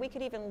probably that we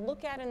could even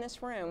look at in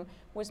this room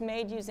was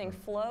made using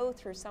flow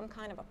through some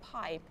kind of a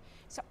pipe.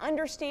 So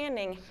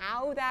understanding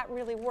how that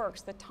really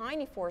works, the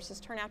tiny forces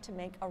turn out to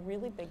make a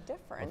really big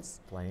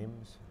difference.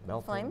 Flames,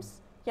 melting. Flames,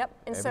 yep.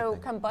 And so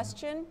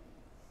combustion,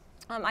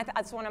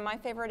 that's one of my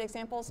favorite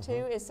examples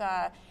too, is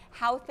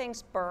how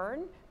things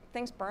burn.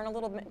 Things burn a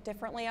little bit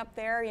differently up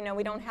there.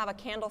 We don't have a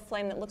candle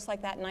flame that looks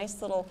like that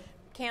nice little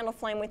candle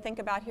flame we think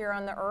about here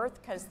on the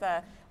Earth because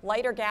the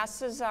lighter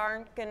gases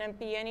aren't going to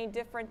be any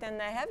different than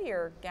the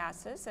heavier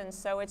gases, and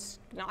so it's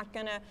not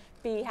going to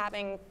be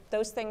having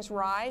those things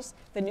rise,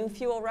 the new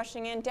fuel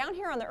rushing in. Down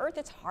here on the Earth,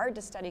 it's hard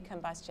to study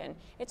combustion.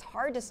 It's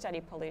hard to study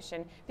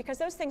pollution because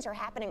those things are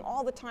happening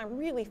all the time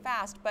really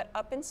fast, but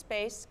up in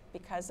space,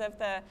 because of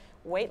the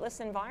weightless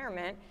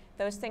environment,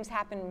 those things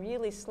happen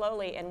really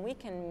slowly, and we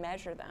can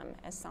measure them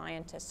as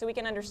scientists. So we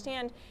can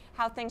understand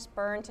how things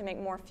burn to make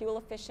more fuel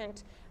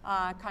efficient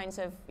kinds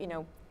of,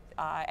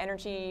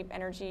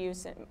 energy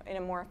use in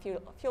a more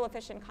fuel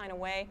efficient kind of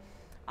way.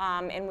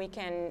 And we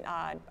can,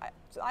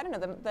 I don't know,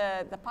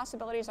 the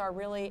possibilities are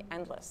really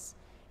endless.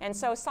 And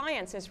so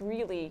science is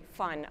really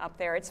fun up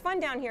there. It's fun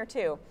down here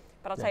too,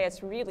 but I'll tell you,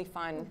 it's really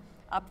fun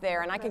up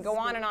there. And I could go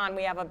on and on.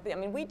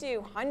 We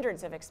do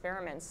hundreds of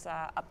experiments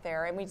up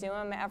there, and we do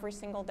them every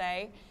single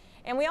day.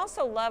 And we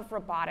also love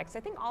robotics.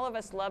 I think all of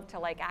us love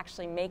to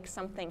actually make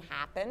something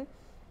happen.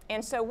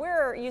 And so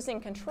we're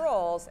using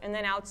controls, and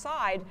then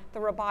outside, the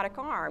robotic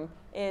arm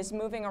is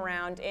moving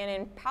around. And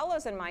in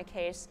Paolo's and my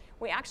case,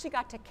 we actually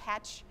got to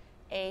catch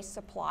a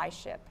supply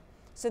ship.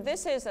 So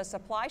this is a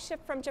supply ship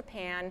from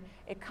Japan.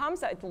 It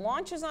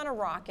launches on a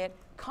rocket,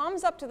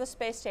 comes up to the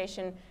space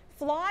station,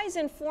 flies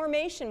in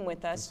formation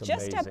with us,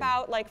 just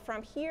about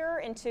from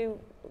here into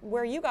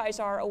where you guys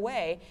are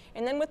away.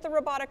 And then with the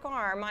robotic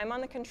arm, I'm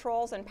on the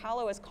controls, and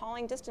Paolo is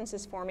calling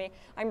distances for me.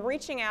 I'm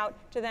reaching out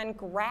to then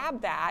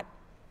grab that,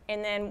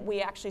 and then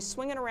we actually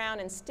swing it around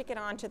and stick it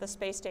onto the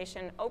space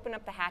station, open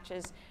up the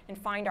hatches, and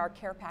find our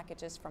care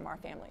packages from our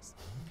families.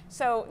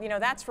 So,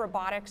 that's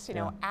robotics,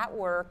 at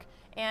work.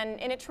 And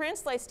it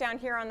translates down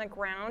here on the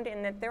ground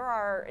in that there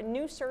are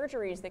new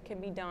surgeries that can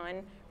be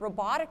done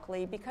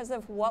robotically because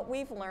of what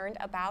we've learned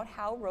about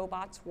how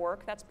robots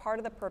work. That's part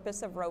of the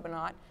purpose of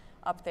Robonaut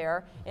up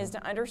there, is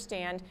to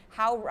understand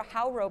how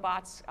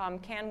robots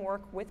can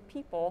work with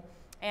people,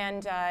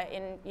 and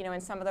in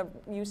some of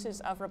the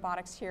uses of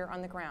robotics here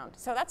on the ground.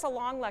 So that's a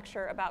long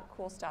lecture about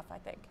cool stuff, I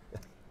think.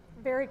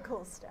 Very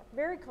cool stuff,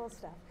 very cool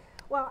stuff.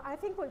 Well, I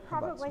think we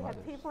probably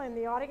have people in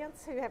the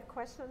audience who have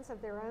questions of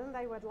their own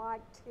they would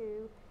like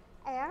to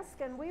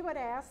ask, and we would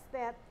ask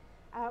that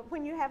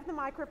when you have the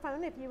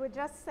microphone, if you would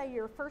just say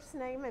your first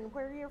name and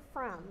where you're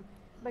from,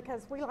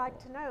 because we like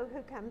to know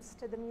who comes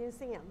to the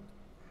museum.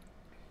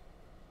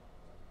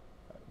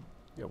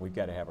 Yeah, we've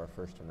got to have our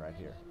first one right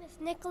here. My name is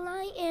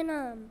Nikolai, and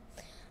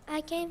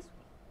I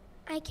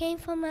came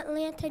from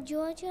Atlanta,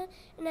 Georgia,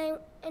 and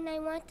I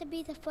want to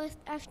be the first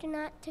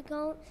astronaut to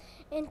go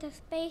into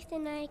space,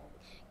 and I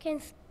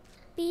can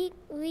speak,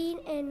 read,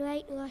 and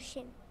write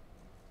Russian.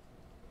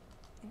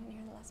 I didn't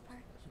hear the last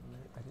part.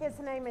 His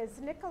name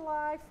is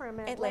Nikolai from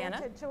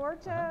Atlanta,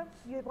 Georgia.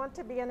 You want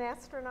to be an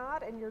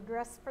astronaut, and you're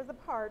dressed for the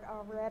part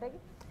already.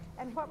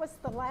 And what was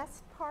the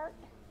last part?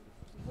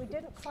 We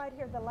didn't quite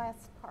hear the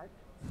last part.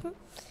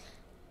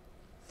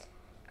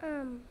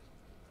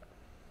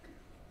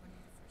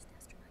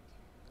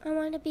 I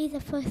want to be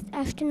the first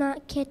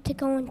astronaut kid to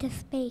go into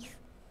space.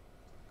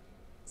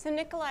 So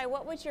Nikolai,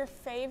 what would your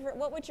favorite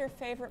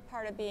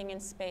part of being in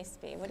space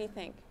be? What do you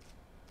think?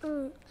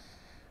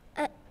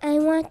 I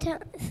want to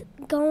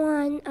go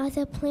on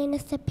other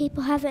planets that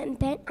people haven't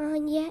been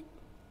on yet.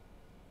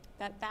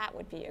 That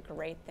would be a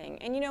great thing.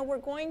 And we're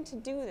going to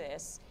do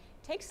this.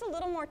 It takes a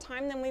little more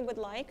time than we would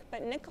like,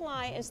 but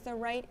Nikolai is the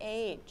right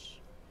age.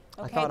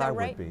 Okay, I thought I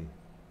would be.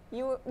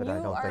 You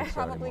are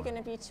probably going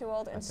to be too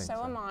old, and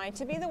so am I,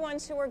 to be the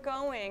ones who are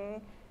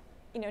going,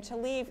 to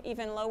leave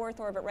even low Earth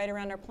orbit right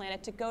around our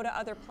planet, to go to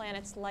other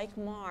planets like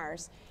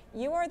Mars.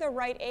 You are the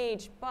right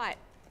age, but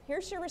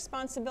here's your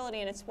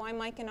responsibility, and it's why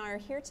Mike and I are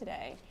here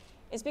today,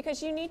 is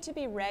because you need to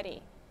be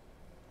ready.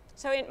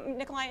 So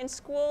Nikolai, in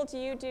school, do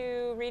you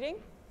do reading?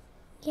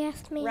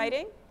 Yes, ma'am.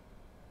 Writing?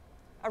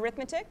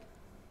 Arithmetic?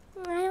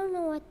 I don't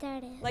know what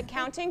that is. Like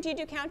counting? Do you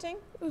do counting?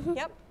 Mm-hmm.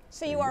 Yep.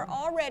 So you are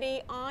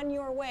already on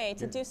your way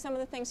to do some of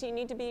the things you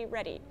need to be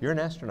ready. You're in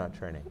astronaut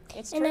training.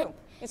 It's true.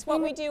 It's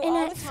what we do all the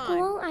time. And at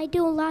school, I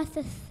do lots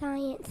of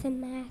science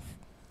and math.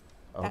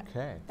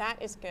 Okay.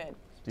 That is good.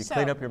 Do you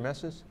clean up your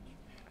messes?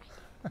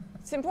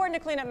 It's important to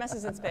clean up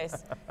messes in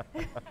space.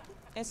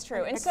 It's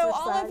true. And so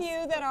all of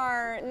you that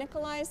are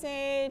Nikolai's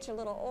age, a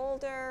little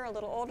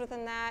older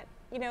than that,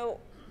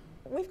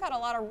 we've got a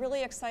lot of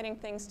really exciting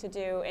things to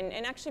do,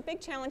 and actually big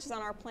challenges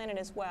on our planet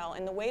as well.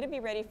 And the way to be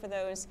ready for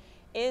those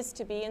is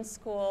to be in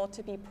school,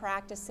 to be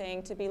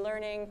practicing, to be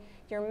learning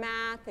your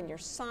math and your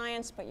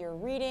science, but your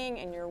reading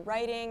and your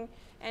writing.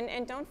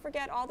 And don't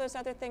forget all those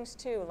other things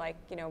too, like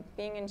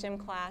being in gym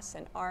class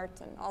and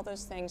art and all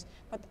those things.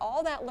 But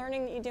all that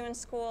learning that you do in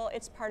school,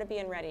 it's part of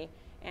being ready.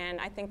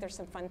 And I think there's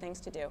some fun things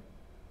to do.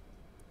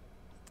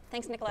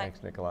 Thanks, Nikolai.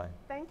 Thanks, Nikolai.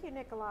 Thank you,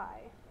 Nikolai.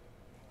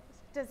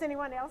 Does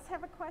anyone else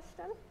have a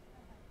question?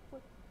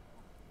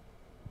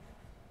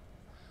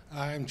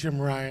 I'm Jim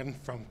Ryan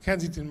from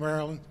Kensington,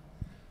 Maryland.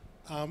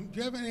 Do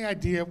you have any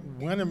idea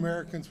when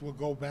Americans will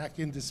go back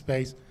into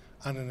space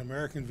on an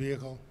American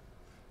vehicle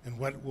and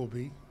what it will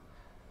be?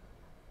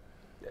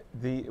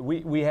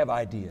 We have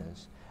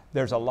ideas.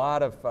 There's a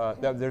lot of,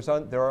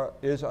 there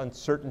is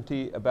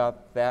uncertainty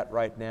about that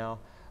right now.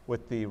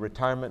 with the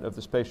retirement of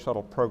the space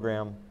shuttle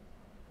program,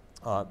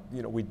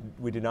 you know,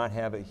 we do not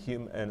have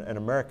an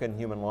American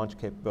human launch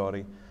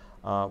capability.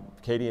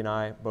 Katie and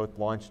I both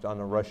launched on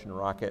a Russian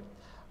rocket,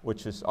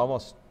 which is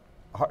almost,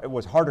 it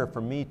was harder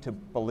for me to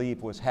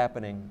believe was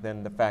happening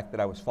than the fact that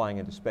I was flying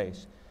into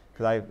space.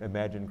 Because I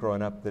imagined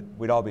growing up that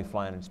we'd all be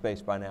flying in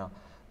space by now.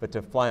 But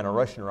to fly on a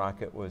Russian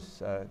rocket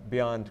was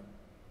beyond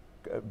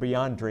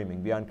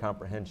dreaming, beyond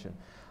comprehension.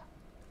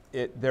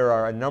 There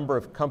are a number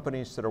of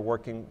companies that are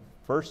working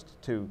first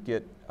to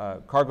get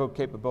cargo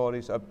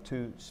capabilities up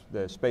to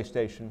the space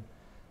station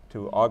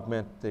to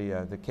augment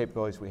the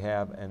capabilities we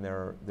have, and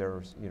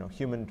there's you know,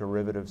 human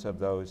derivatives of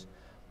those.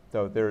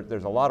 So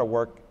there's a lot of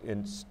work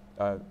in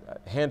a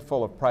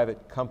handful of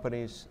private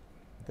companies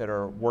that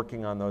are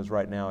working on those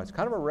right now. It's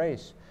kind of a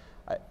race.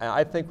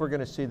 I think we're going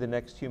to see the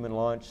next human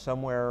launch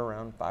somewhere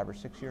around 5 or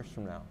 6 years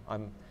from now.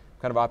 I'm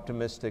kind of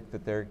optimistic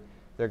that they're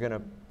going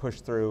to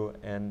push through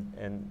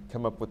and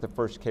come up with the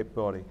first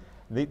capability.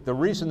 The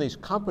reason these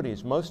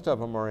companies, most of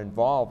them are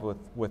involved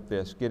with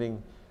this,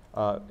 getting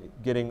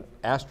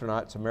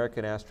astronauts,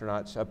 American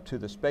astronauts, up to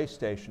the space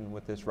station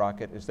with this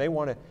rocket, is they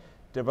want to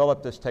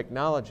develop this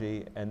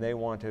technology, and they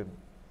want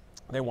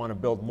to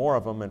build more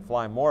of them and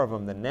fly more of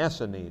them than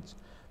NASA needs.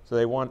 So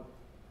they want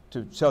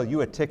to sell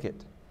you a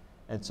ticket.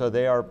 And so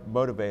they are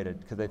motivated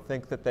because they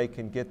think that they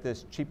can get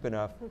this cheap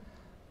enough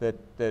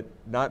that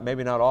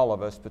maybe not all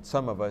of us, but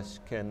some of us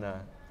can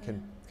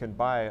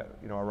buy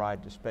a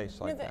ride to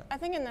space like that. I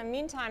think in the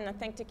meantime, the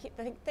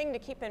thing to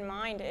keep in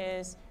mind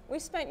is we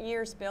spent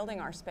years building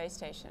our space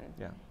station.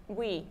 Yeah.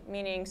 We,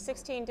 meaning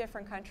 16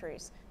 different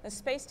countries. The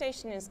space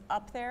station is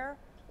up there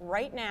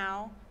right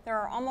now. There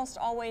are almost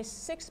always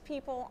 6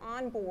 people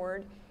on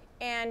board,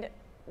 and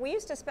we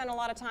used to spend a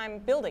lot of time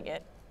building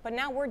it. But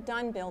now we're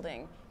done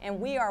building, and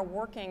we are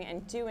working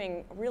and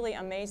doing really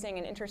amazing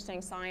and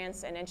interesting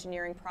science and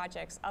engineering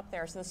projects up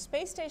there. So the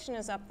space station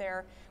is up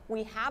there.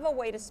 We have a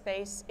way to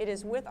space. It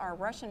is with our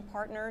Russian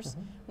partners.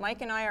 Mm-hmm.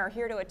 Mike and I are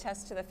here to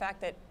attest to the fact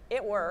that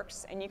it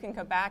works, and you can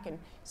go back and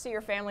see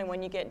your family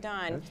when you get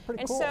done. That's pretty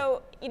and cool.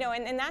 So, you know,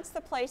 and that's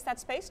the place, that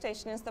space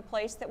station is the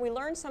place that we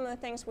learn some of the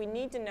things we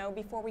need to know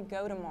before we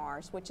go to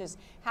Mars, which is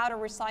how to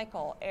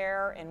recycle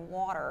air and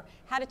water,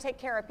 how to take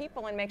care of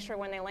people and make sure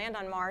when they land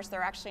on Mars,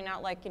 they're actually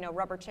not like, you know,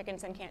 rubber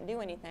chickens and can't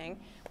do anything.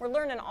 We're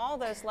learning all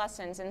those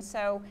lessons, and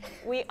so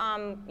we,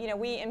 you know,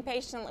 we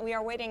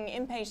are waiting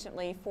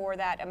impatiently for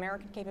that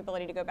American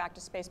capability to go back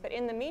to space. But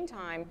in the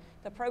meantime,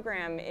 the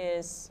program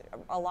is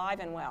alive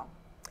and well.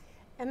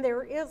 And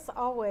there is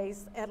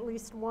always at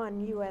least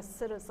one U.S.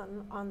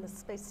 citizen on the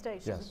space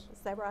station. Yes. Is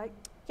that right?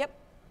 Yep.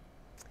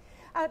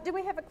 Do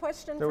we have a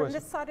question from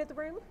this side of the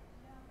room?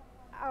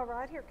 All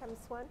right, here comes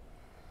one.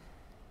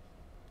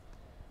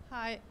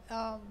 Hi,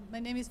 my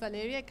name is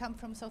Valeria. I come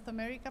from South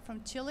America,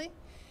 from Chile.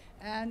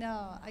 And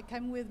I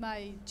came with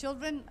my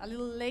children a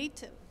little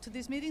late to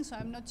this meeting, so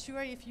I'm not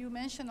sure if you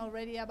mentioned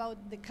already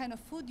about the kind of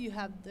food you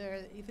have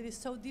there, if it is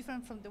so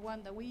different from the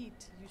one that we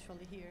eat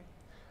usually here.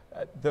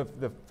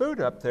 The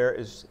food up there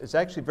is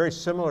actually very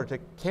similar to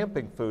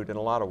camping food in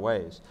a lot of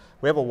ways.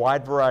 We have a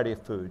wide variety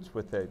of foods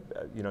with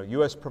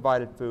U.S.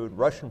 provided food,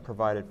 Russian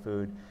provided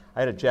food. I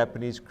had a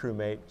Japanese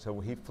crewmate, so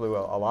he flew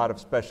a lot of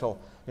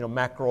special,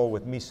 mackerel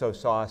with miso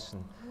sauce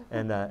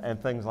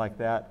and things like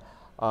that.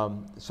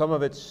 Some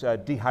of it's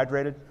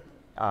dehydrated.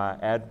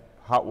 Add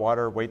hot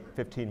water, wait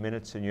 15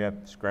 minutes, and you have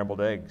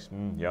scrambled eggs.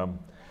 Yum.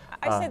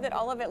 I say that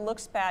all of it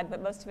looks bad,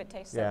 but most of it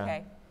tastes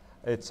okay.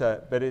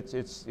 But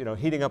it's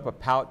heating up a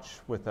pouch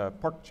with a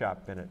pork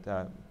chop in it,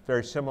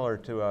 very similar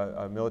to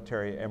a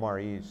military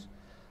MREs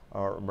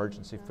or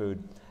emergency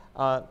food.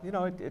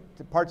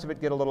 Parts of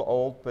it get a little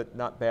old, but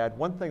not bad.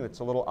 One thing that's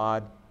a little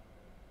odd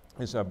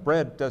is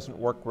bread doesn't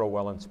work real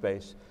well in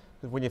space.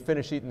 Because when you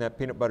finish eating that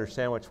peanut butter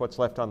sandwich, what's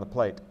left on the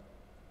plate?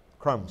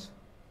 Crumbs.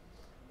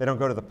 They don't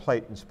go to the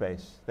plate in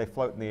space. They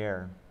float in the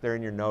air. They're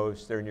in your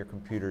nose. They're in your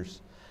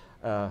computers.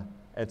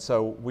 And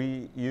so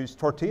we use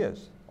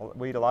tortillas.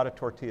 We eat a lot of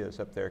tortillas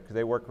up there because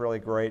they work really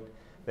great.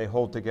 They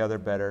hold together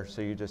better.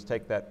 So you just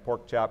take that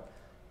pork chop,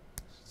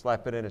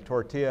 slap it in a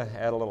tortilla,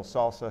 add a little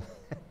salsa,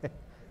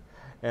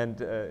 and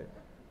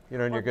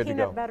you're good to go.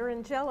 Peanut butter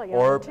and jelly.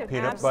 Or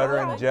peanut butter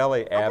and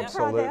jelly,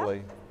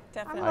 absolutely.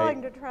 Definitely.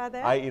 I'm going to try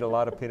that. I eat a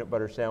lot of peanut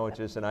butter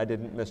sandwiches, and I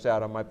didn't miss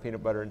out on my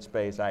peanut butter in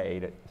space. I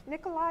ate it.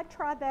 Nikolai,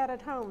 try that at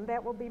home.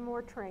 That will be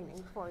more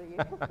training for you.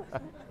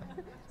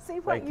 See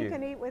what you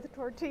can eat with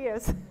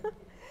tortillas.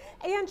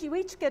 And you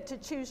each get to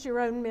choose your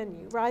own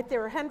menu, right?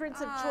 There are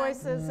hundreds of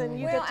choices, and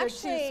you get to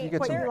choose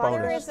what you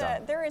want.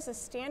 There is a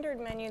standard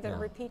menu that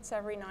repeats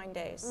every 9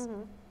 days.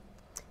 Mm-hmm.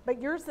 But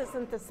yours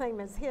isn't the same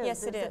as his.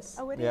 Yes, it is.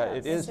 Oh, it is. Yeah,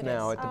 it is Yes,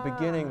 now. it is. At the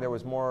beginning, there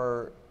was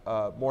more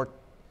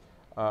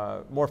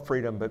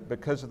freedom, but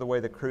because of the way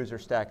the crews are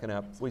stacking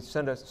up, we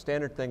send a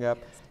standard thing up,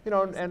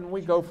 and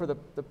we go for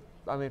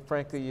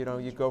frankly,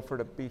 you go for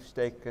the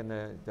beefsteak and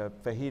the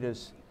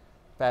fajitas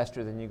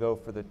faster than you go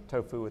for the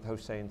tofu with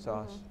Hossein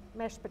sauce.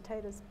 Mashed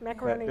potatoes,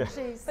 macaroni and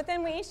cheese. But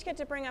then we each get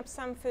to bring up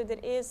some food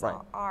that is Right.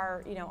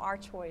 our, you know, our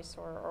choice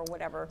or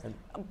whatever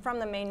from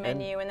the main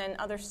menu, and then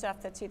other stuff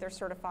that's either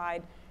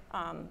certified,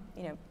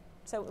 you know.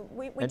 So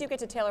we do get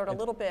to tailor it a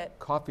little bit.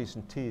 Coffees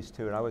and teas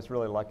too, and I was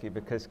really lucky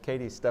because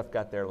Katie's stuff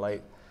got there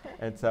late.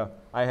 And so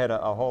I had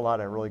a whole lot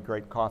of really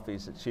great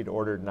coffees that she'd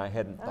ordered and I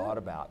hadn't thought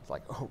about. It's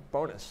like, oh,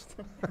 bonus.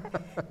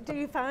 Do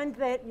you find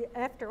that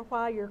after a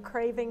while you're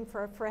craving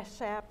for a fresh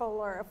apple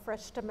or a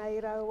fresh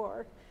tomato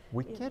or?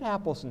 We get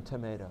apples and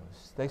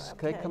tomatoes. They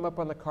come up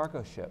on the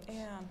cargo ships.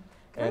 Yeah.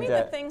 And, I mean,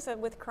 the things that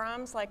with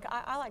crumbs, like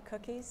I like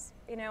cookies,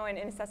 you know, and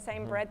it's that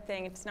same bread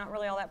thing. It's not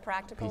really all that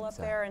practical up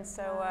Pizza. there, and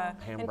so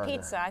and Hamburger.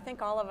 pizza. I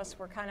think all of us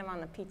were kind of on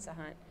the pizza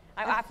hunt.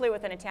 I flew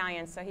with an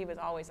Italian, so he was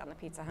always on the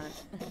pizza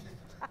hunt.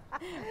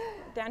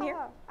 Down here.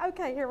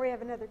 Okay, here we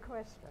have another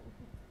question.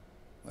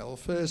 Well,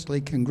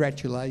 firstly,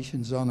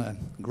 congratulations on a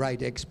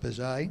great expose.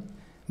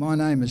 My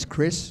name is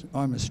Chris.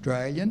 I'm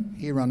Australian,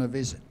 here on a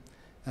visit.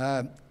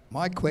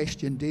 My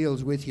question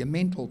deals with your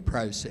mental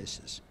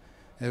processes.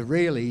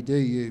 Really, do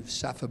you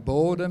suffer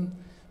boredom?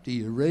 Do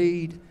you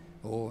read?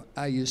 Or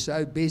are you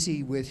so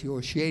busy with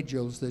your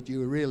schedules that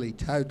you're really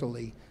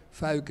totally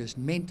focused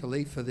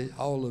mentally for the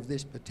whole of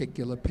this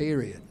particular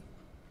period?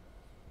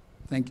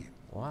 Thank you.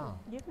 Wow.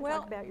 You can Well,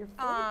 talk about your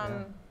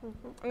food.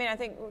 I mean, I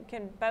think we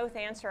can both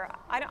answer.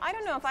 I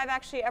don't know if I've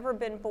actually ever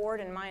been bored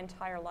in my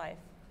entire life.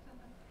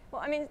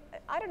 Well, I mean,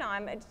 I don't know.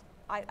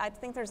 I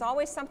think there's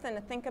always something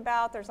to think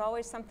about. There's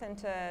always something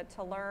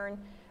to learn.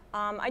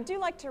 I do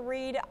like to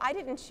read. I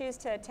didn't choose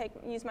to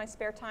use my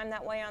spare time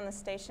that way on the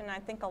station. I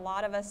think a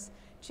lot of us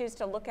choose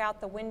to look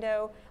out the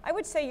window. I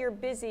would say you're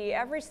busy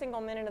every single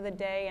minute of the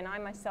day, and I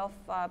myself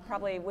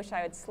probably wish I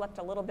had slept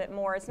a little bit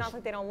more. It's not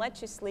that they don't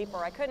let you sleep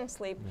or I couldn't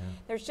sleep. Yeah.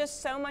 There's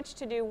just so much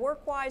to do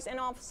work-wise and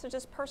also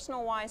just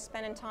personal-wise,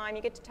 spending time.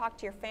 You get to talk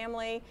to your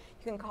family.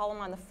 You can call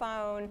them on the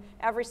phone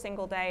every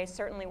single day,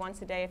 certainly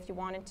once a day if you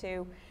wanted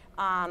to.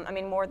 I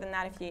mean, more than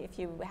that if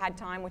you had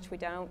time, which we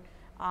don't.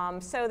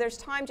 So there's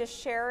time just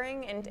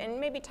sharing and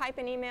maybe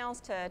typing emails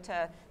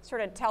to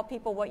sort of tell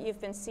people what you've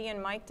been seeing.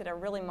 Mike did a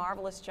really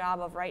marvelous job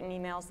of writing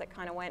emails that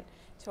kind of went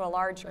to a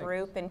large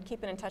group and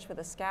keeping in touch with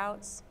the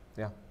scouts.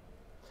 Yeah.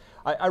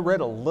 I read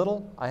a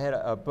little. I had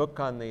a book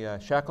on the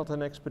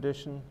Shackleton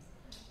expedition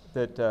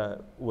that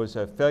was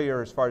a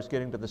failure as far as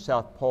getting to the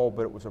South Pole,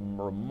 but it was a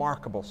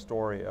remarkable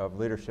story of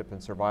leadership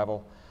and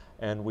survival.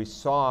 And we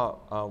saw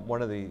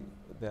one of the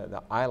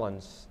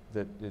islands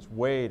that is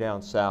way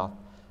down south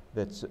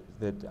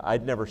that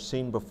I'd never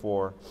seen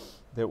before.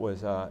 That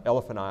was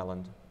Elephant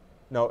Island.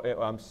 No,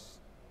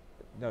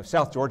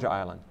 South Georgia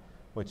Island,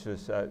 which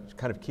was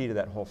kind of key to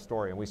that whole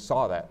story. And we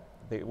saw that.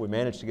 We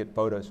managed to get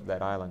photos of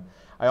that island.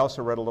 I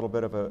also read a little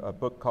bit of a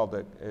book called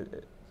The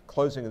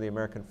Closing of the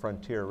American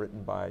Frontier,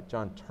 written by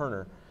John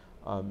Turner,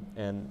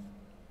 and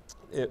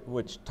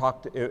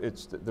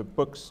the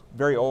book's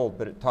very old,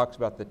 but it talks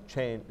about the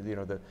change,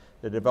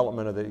 the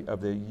development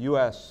of the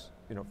U.S.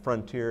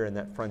 Frontier and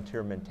that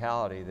frontier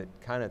mentality that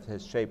kind of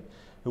has shaped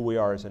who we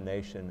are as a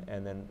nation,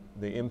 and then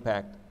the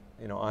impact,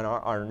 on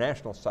our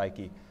national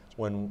psyche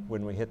when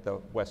we hit the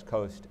West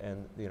Coast,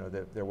 and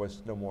there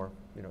was no more,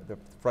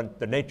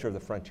 the nature of the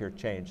frontier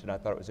changed, and I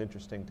thought it was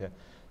interesting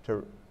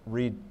to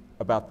read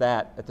about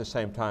that at the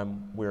same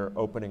time we're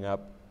opening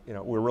up,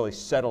 we're really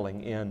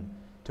settling in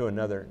to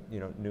another,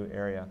 new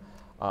area.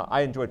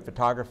 I enjoyed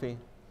photography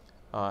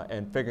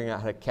and figuring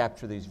out how to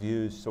capture these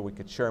views so we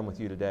could share them with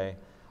you today.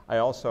 I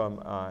also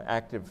am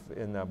active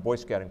in the Boy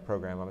Scouting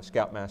program. I'm a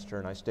Scoutmaster,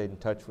 and I stayed in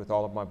touch with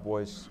all of my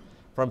boys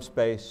from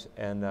space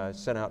and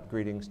sent out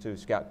greetings to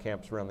scout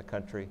camps around the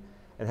country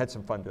and had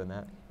some fun doing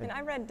that. And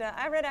I read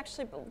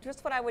actually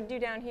just what I would do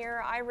down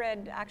here. I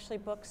read actually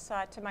books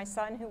to my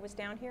son who was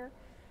down here.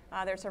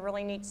 There's a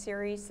really neat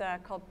series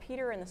called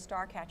Peter and the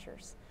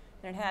Starcatchers.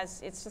 And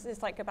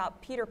it's like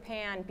about Peter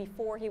Pan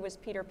before he was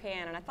Peter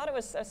Pan. And I thought it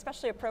was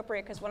especially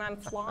appropriate because when I'm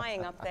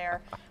flying up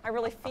there, I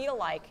really feel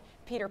like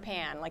Peter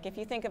Pan. Like if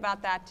you think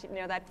about that,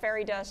 that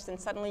fairy dust and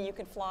suddenly you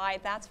could fly,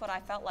 that's what I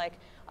felt like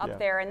up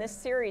there. And this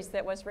series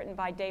that was written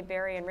by Dave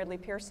Barry and Ridley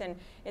Pearson,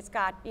 it's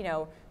got,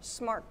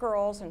 smart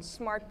girls and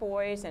smart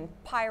boys and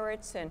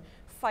pirates and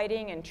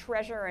fighting and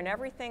treasure and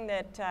everything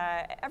that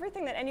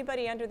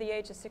anybody under the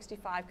age of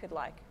 65 could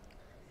like.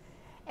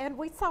 And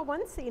we saw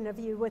one scene of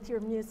you with your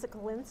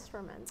musical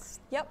instruments.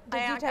 Yep,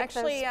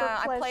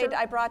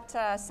 I brought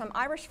some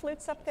Irish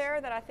flutes up there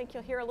that I think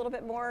you'll hear a little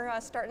bit more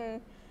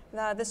starting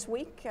this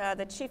week.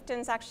 The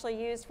Chieftains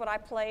actually used what I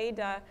played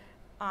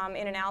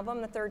in an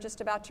album that they're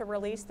just about to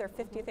release, their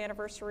 50th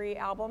anniversary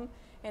album.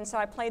 And so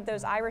I played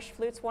those Irish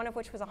flutes, one of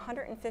which was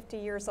 150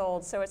 years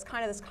old. So it's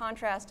kind of this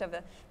contrast of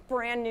a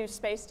brand new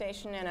space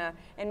station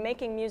and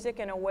making music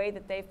in a way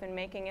that they've been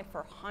making it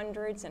for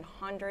hundreds and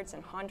hundreds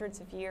and hundreds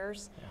of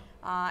years.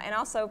 Yeah. And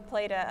also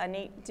played a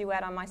neat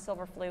duet on my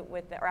silver flute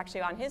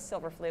on his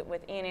silver flute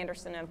with Ian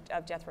Anderson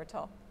of Jethro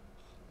Tull.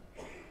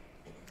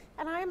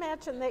 And I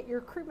imagine that your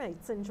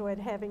crewmates enjoyed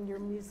having your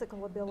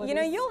musical abilities.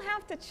 You'll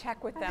have to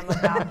check with them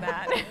about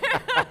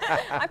that.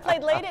 I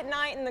played late at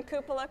night in the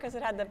cupola because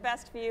it had the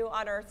best view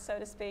on Earth, so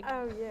to speak.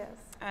 Oh, yes.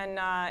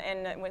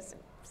 And it was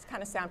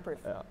kind of soundproof.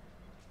 Yeah.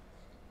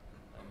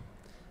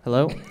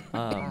 Hello,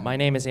 my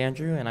name is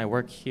Andrew, and I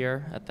work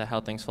here at the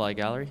How Things Fly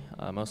Gallery,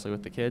 mostly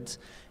with the kids.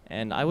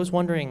 And I was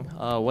wondering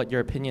what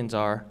your opinions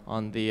are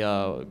on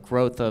the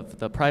growth of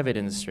the private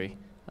industry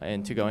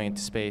into going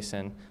into space,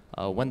 and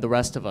when the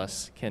rest of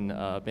us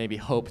can maybe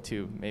hope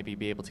to maybe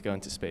be able to go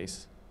into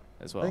space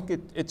as well. I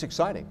think it's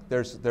exciting.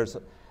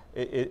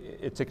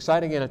 It's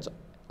exciting, and it's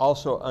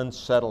also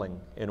unsettling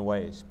in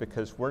ways,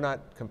 because we're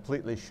not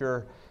completely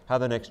sure how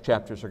the next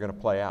chapters are going to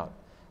play out.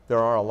 There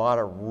are a lot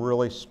of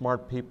really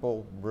smart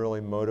people, really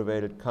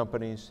motivated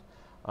companies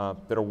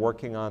that are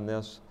working on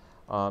this.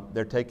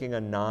 They're taking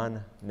a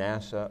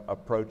non-NASA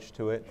approach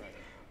to it.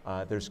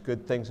 There's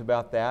good things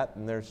about that,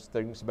 and there's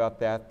things about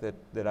that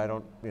I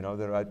don't,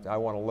 that I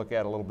want to look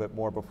at a little bit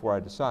more before I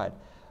decide.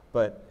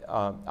 But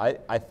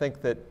I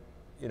think that,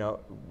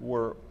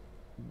 we'll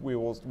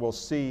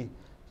see,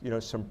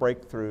 some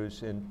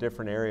breakthroughs in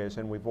different areas,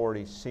 and we've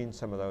already seen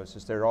some of those,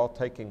 as they're all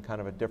taking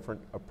kind of a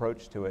different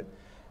approach to it.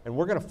 And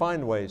we're going to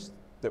find ways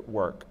that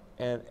work.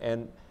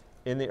 And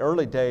in the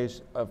early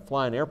days of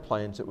flying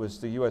airplanes, it was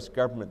the U.S.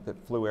 government that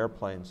flew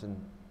airplanes, and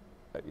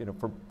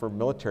for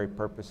military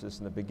purposes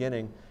in the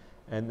beginning.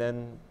 And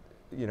then,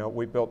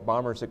 we built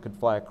bombers that could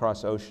fly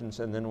across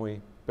oceans, and then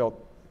we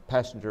built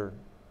passenger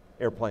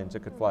airplanes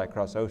that could fly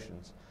across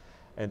oceans.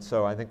 And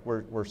so I think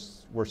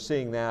we're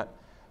seeing that.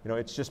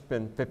 It's just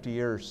been 50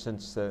 years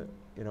since in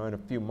a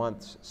few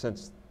months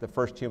since the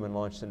first human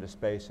launched into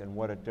space, and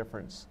what a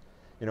difference,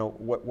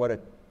 what a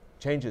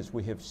changes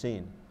we have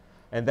seen.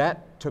 And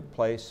that took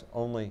place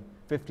only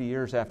 50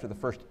 years after the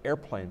first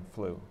airplane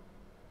flew.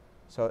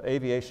 So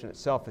aviation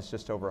itself is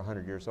just over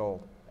 100 years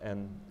old.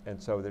 And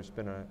so there's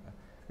been an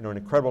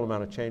incredible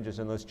amount of changes,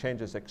 and those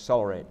changes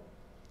accelerate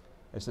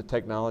as the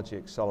technology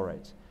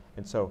accelerates.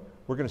 And so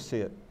we're going to see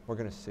it. We're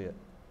going to see it.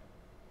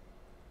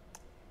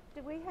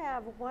 Do we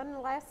have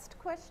one last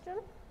question?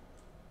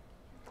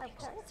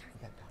 Okay.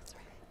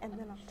 And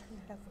then I'll turn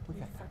it over to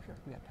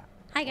you.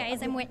 Hi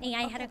guys, I'm Whitney.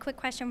 I had a quick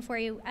question for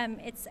you.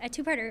 It's a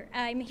two-parter.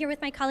 I'm here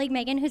with my colleague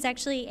Megan, who's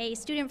actually a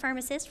student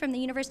pharmacist from the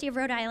University of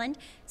Rhode Island.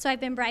 So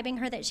I've been bribing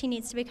her that she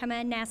needs to become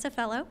a NASA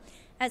fellow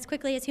as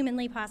quickly as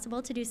humanly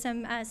possible to do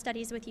some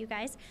studies with you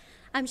guys.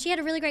 She had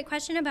a really great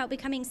question about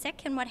becoming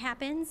sick and what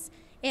happens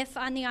if,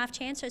 on the off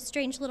chance, a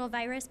strange little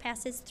virus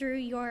passes through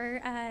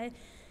your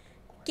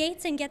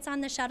gates and gets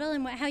on the shuttle,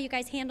 and how you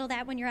guys handle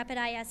that when you're up at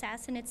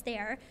ISS and it's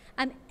there.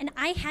 And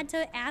I had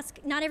to ask,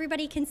 not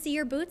everybody can see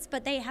your boots,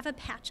 but they have a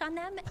patch on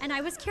them, and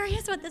I was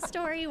curious what the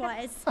story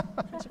was.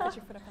 Put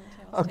your foot up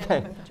on the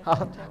table.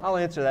 Okay, I'll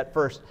answer that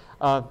first.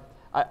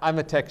 I'm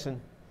a Texan,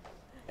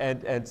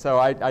 and so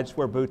I just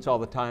wear boots all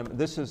the time.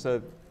 This is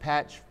a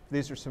patch.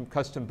 These are some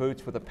custom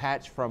boots with a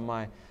patch from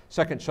my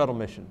second shuttle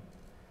mission,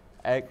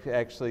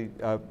 actually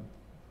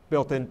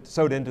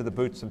sewed into the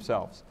boots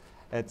themselves.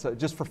 It's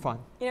just for fun.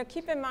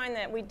 Keep in mind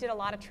that we did a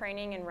lot of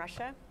training in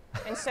Russia.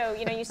 And so,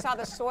 you saw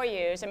the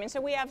Soyuz.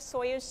 So we have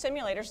Soyuz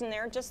simulators, and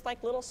they're just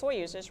like little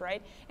Soyuzes,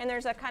 right? And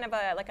there's a kind of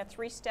like a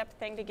three-step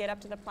thing to get up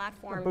to the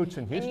platform. Boots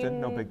in Houston,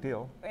 no big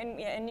deal. And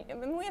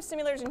we have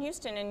simulators in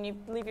Houston, and you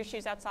leave your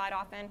shoes outside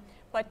often.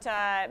 But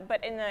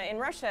in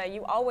Russia,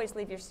 you always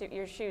leave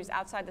your shoes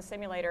outside the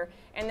simulator,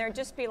 and there'd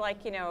just be like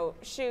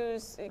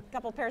shoes, a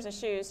couple pairs of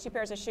shoes, 2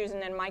 pairs of shoes,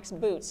 and then Mike's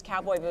boots,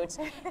 cowboy boots,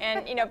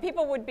 and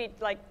people would be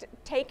like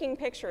taking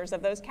pictures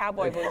of those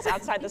cowboy boots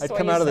outside the Soyuz simulator. I'd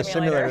come out of the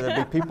simulator,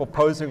 there'd be people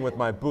posing with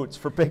my boots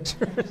for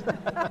pictures.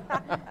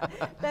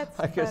 That's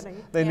I guess funny.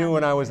 they knew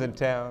when I was in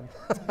town.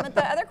 But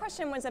the other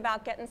question was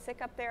about getting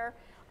sick up there.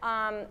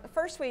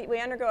 First, we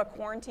undergo a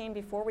quarantine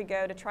before we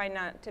go to try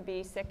not to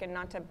be sick and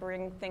not to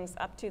bring things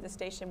up to the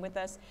station with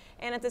us.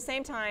 And at the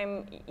same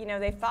time,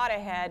 they thought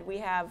ahead. We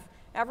have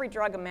every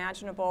drug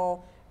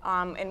imaginable,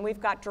 and we've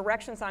got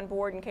directions on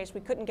board in case we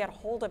couldn't get a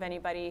hold of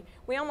anybody.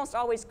 We almost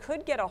always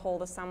could get a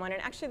hold of someone,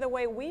 and actually the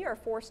way we are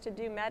forced to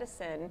do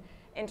medicine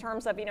in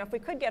terms of, if we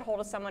could get hold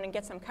of someone and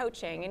get some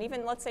coaching, and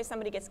even let's say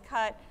somebody gets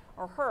cut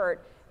or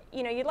hurt,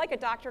 you'd like a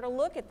doctor to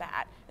look at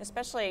that.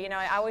 Especially,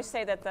 I always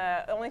say that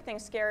the only thing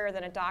scarier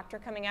than a doctor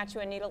coming at you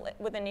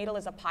with a needle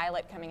is a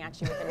pilot coming at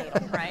you with a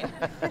needle, right?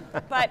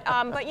 But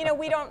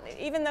we don't,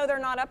 even though they're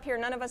not up here,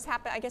 none of us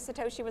happen, I guess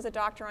Satoshi was a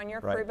doctor on your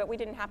crew, right. But we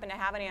didn't happen to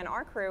have any on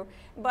our crew.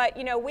 But,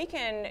 we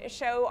can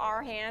show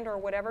our hand or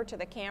whatever to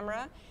the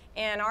camera,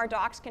 and our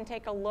docs can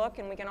take a look,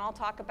 and we can all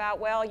talk about,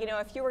 well,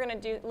 if you were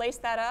going to lace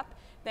that up,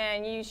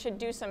 then you should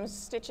do some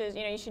stitches,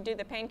 you should do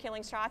the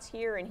pain-killing shots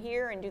here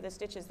and do the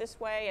stitches this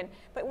way.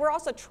 But we're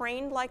also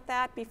trained like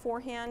that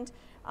beforehand.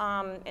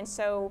 And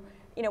so,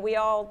 we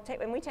all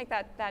take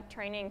that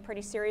training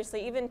pretty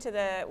seriously. Even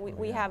to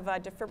we have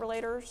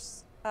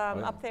defibrillators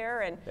up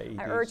there, and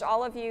I urge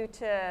all of you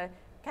to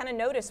kind of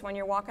notice when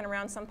you're walking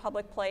around some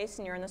public place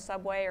and you're in the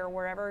subway or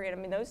wherever.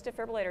 Those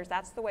defibrillators,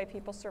 that's the way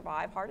people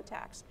survive heart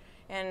attacks.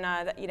 And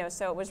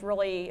so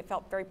it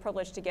felt very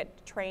privileged to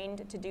get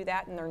trained to do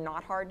that, and they're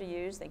not hard to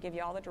use. They give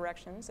you all the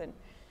directions, and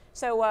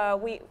so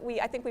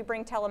I think we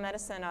bring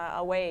telemedicine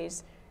a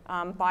ways.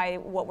 by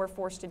what we're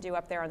forced to do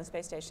up there on the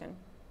space station.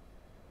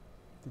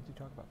 Did you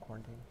talk about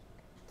quarantine?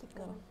 Keep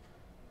going.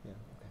 Yeah,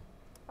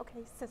 okay.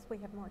 Okay, since we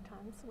have more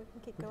time, so we can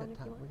keep going if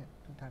you want. We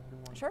got time to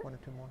do Sure. one or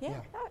two more?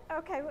 Yeah.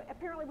 Okay,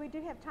 apparently we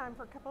do have time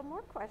for a couple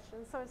more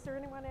questions. So is there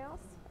anyone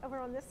else over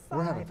on this side?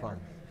 We're having fun.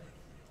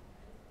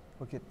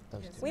 We'll get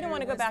those two. We don't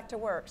want to go back to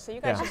work, so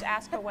you guys just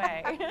ask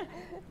away.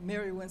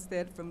 Mary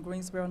Winstead from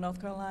Greensboro,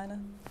 North Carolina.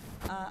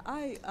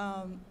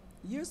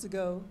 Years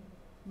ago,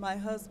 my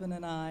husband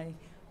and I,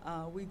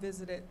 we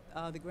visited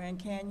the Grand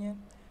Canyon,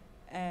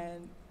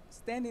 and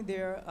standing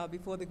there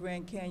before the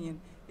Grand Canyon,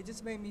 it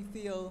just made me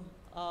feel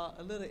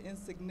a little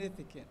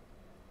insignificant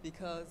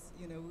because,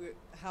 you know,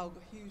 how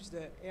huge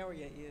the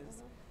area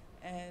is.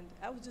 And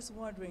I was just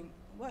wondering,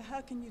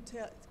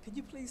 could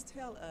you please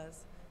tell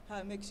us how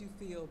it makes you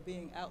feel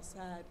being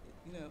outside,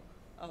 you know,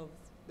 of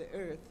the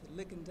earth,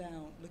 looking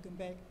down, looking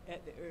back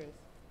at the earth,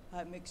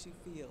 how it makes you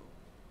feel?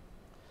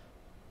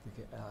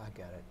 Okay, I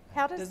got it.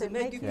 How does it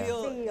make you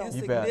feel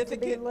insignificant to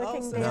be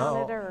looking also? down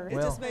No. at Earth? It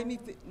Well, just made me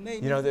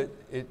you know,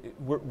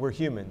 we're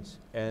humans,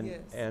 and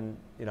Yes. and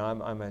you know,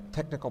 I'm a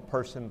technical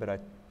person, but I,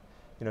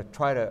 you know,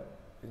 try to,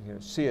 you know,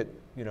 see it,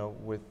 you know,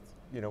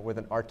 with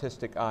an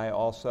artistic eye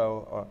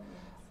also.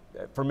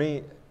 For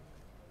me,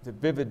 the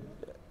vivid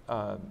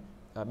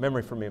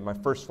memory for me, my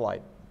first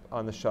flight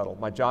on the shuttle,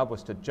 my job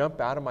was to jump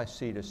out of my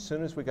seat as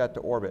soon as we got to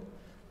orbit,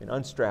 and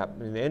unstrap.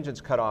 I mean, the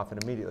engine's cut off,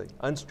 and immediately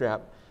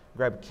unstrap,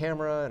 grab a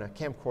camera and a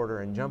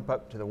camcorder, and jump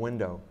up to the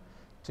window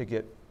to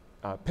get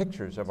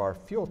pictures of our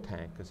fuel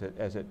tank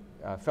as it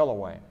fell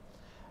away.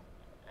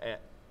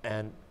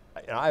 And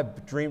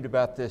I've dreamed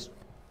about this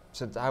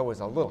since I was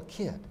a little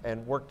kid,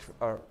 and worked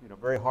you know,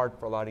 very hard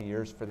for a lot of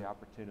years for the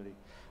opportunity.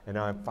 And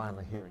now I'm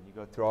finally here. And you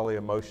go through all the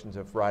emotions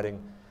of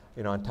riding,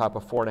 you know, on top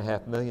of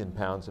 4.5 million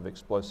pounds of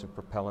explosive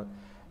propellant,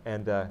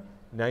 and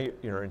now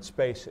you're in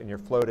space and you're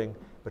floating.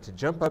 But to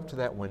jump up to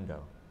that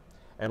window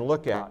and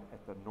look out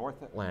at the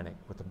North Atlantic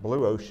with the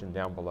blue ocean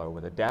down below,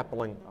 with a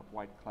dappling of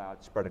white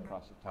clouds spread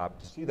across the top,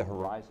 to see the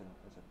horizon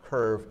as a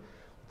curve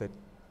with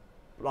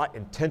a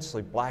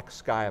intensely black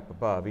sky up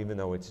above, even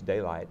though it's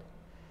daylight,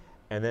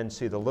 and then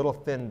see the little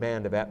thin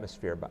band of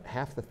atmosphere, about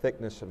half the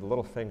thickness of the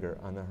little finger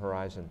on the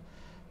horizon.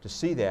 To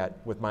see that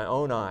with my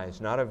own eyes,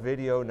 not a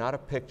video, not a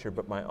picture,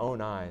 but my own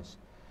eyes,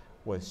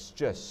 was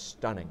just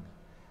stunning.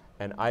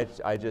 And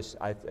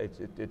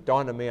it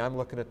dawned on me, I'm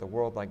looking at the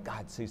world like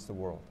God sees the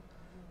world,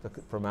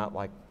 from out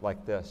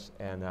like this.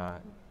 And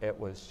it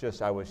was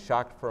just, I was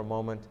shocked for a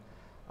moment,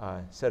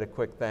 said a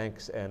quick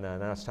thanks, and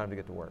now it's time to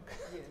get to work.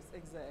 Yes,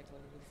 exactly.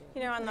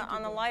 You know,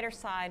 on the lighter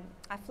side,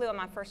 I flew on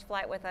my first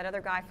flight with that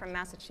other guy from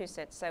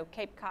Massachusetts, so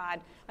Cape Cod.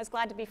 I was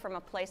glad to be from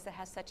a place that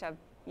has such a,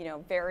 you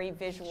know, very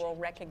visual,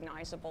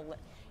 recognizable,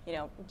 you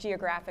know,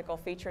 geographical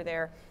feature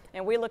there.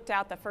 And we looked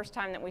out the first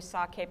time that we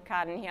saw Cape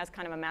Cod, and he has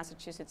kind of a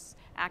Massachusetts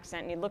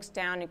accent, and he looks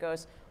down and he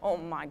goes, "Oh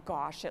my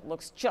gosh, it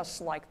looks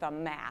just like the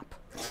map."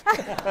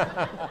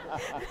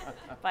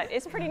 But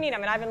it's pretty neat. I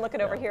mean, I've been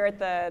looking over here at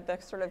the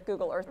sort of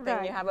Google Earth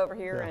thing you have over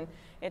here, and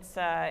it's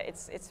a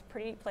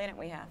pretty planet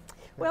we have.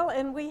 Well,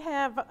 and we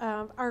have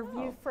our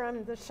view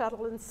from the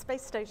shuttle and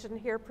space station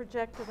here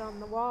projected on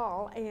the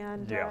wall.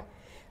 And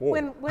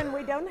when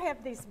we don't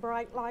have these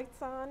bright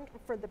lights on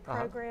for the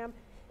program,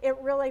 it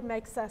really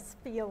makes us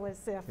feel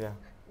as if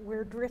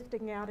we're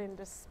drifting out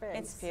into space.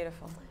 It's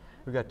beautiful.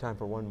 We've got time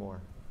for one more.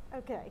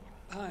 Okay.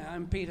 Hi,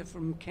 I'm Peter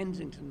from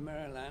Kensington,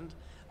 Maryland.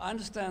 I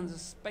understand the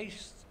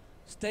space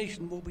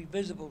station will be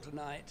visible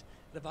tonight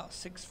at about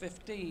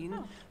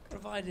 6:15,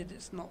 provided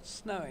it's not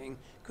snowing.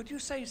 Could you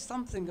say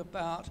something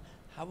about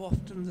how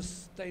often the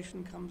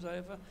station comes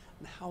over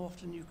and how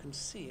often you can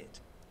see it?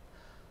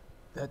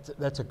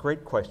 That's a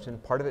great question.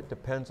 Part of it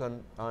depends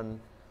on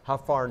how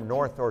far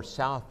north or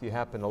south you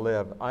happen to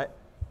live.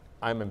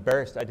 I'm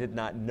embarrassed. I did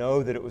not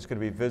know that it was going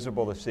to be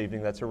visible this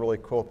evening. That's a really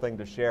cool thing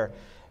to share.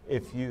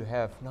 If you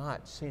have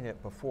not seen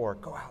it before,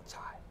 go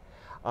outside.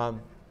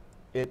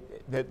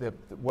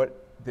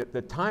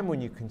 The time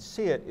when you can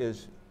see it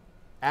is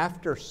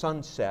after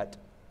sunset.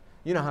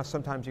 You know how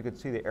sometimes you could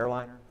see the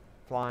airliner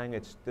flying?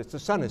 The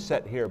sun is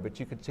set here, but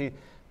you could see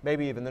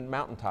maybe even the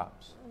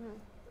mountaintops.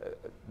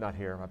 Not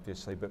here,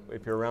 obviously, but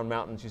if you're around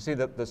mountains, you see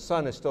that the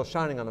sun is still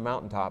shining on the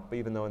mountaintop,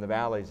 even though in the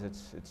valleys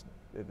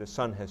the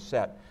sun has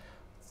set.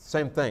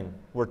 Same thing,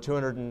 we're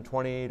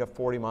 220 to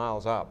 40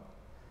 miles up.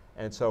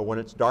 And so when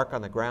it's dark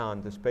on the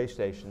ground, the space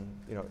station,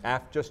 you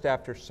know, just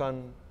after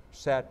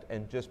sunset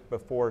and just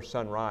before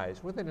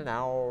sunrise, within an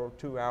hour or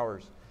 2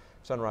 hours,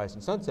 sunrise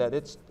and sunset,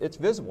 it's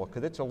visible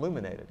because it's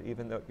illuminated,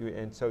 even though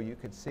and so you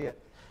can see it.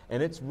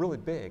 And it's really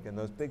big, and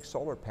those big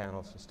solar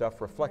panels and stuff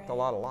reflect a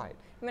lot of light.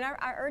 I mean,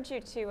 I urge you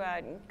to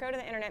go to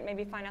the internet,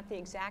 maybe find out the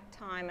exact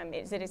time. I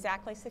mean, is it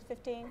exactly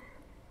 6:15?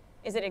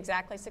 Is it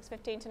exactly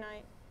 6:15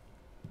 tonight?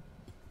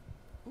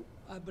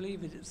 I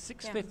believe it is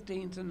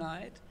 6:15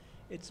 tonight.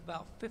 It's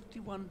about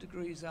 51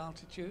 degrees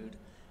altitude,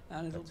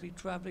 and it'll be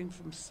traveling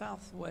from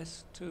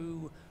southwest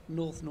to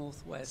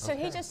north-northwest. So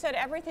he just said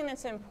everything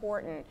that's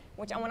important,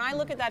 which when I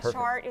look at that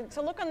chart,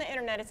 so look on the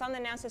internet, it's on the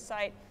NASA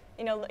site.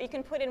 You know, you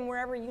can put in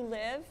wherever you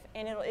live,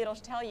 and it'll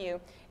tell you.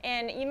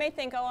 And you may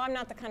think, oh, I'm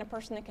not the kind of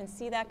person that can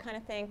see that kind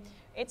of thing.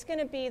 It's going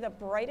to be the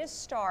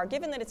brightest star.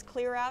 Given that it's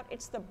clear out,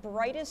 it's the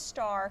brightest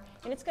star,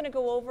 and it's going to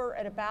go over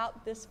at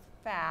about this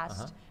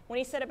fast. When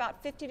he said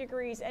about 50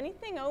 degrees,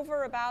 anything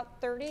over about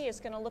 30 is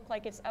going to look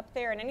like it's up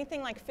there, and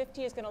anything like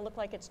 50 is going to look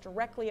like it's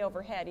directly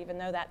overhead, even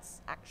though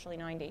that's actually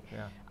 90.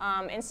 Yeah.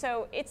 And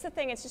so it's the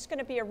thing, it's just going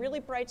to be a really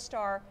bright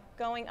star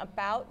going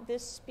about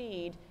this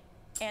speed,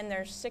 and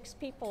there's 6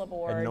 people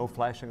aboard. And no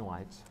flashing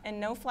lights. And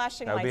no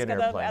flashing That would lights, be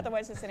an airplane.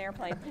 otherwise it's an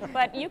airplane.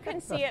 But you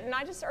can see it, and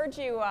I just urge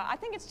you, I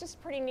think it's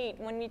just pretty neat.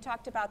 When you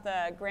talked about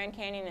the Grand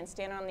Canyon and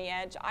standing on the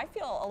edge, I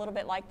feel a little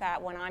bit like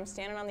that when I'm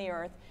standing on the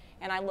Earth,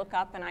 and I look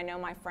up and I know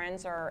my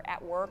friends are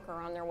at work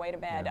or on their way to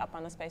bed up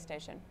on the space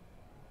station.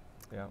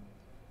 Yeah.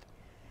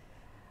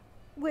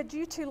 Would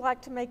you two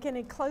like to make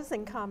any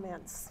closing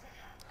comments?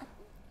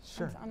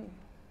 Sure.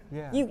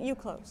 Yeah. You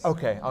close.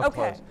 Okay, I'll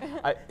Okay.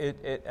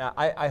 close.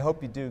 I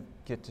hope you do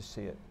get to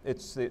see it.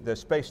 It's the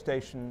space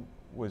station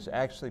was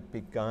actually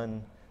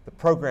begun, the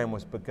program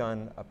was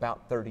begun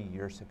about 30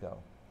 years ago.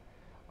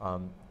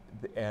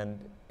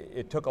 And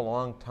it took a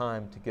long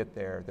time to get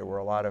there. There were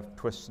a lot of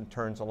twists and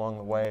turns along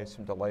the way,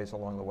 some delays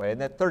along the way. And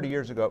that 30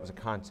 years ago, it was a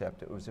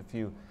concept. It was a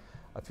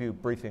few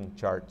briefing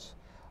charts.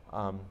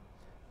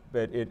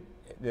 But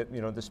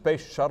the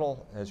space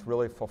shuttle has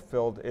really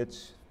fulfilled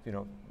its,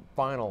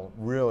 final,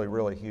 really,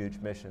 really huge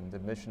mission, the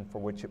mission for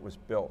which it was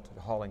built,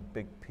 hauling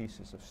big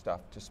pieces of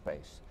stuff to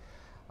space.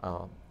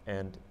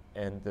 And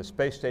the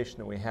space station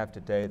that we have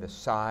today, the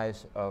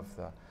size of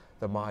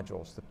the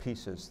modules, the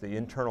pieces, the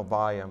internal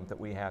volume that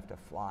we have to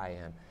fly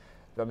in.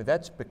 I mean,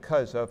 that's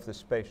because of the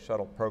space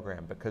shuttle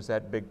program, because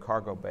that big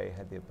cargo bay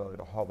had the ability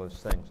to haul those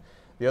things.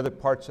 The other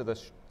parts of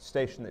the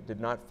station that did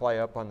not fly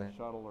up on the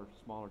shuttle are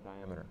smaller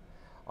diameter,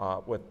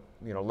 with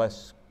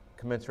less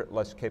commensurate,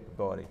 less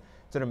capability.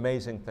 It's an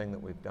amazing thing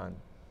that we've done,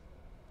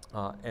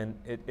 and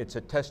it's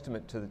a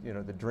testament to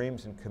the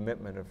dreams and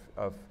commitment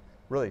of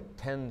really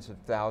tens of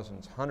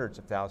thousands, hundreds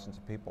of thousands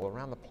of people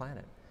around the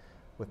planet,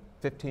 with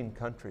 15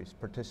 countries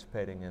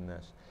participating in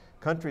this.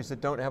 Countries that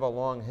don't have a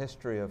long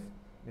history of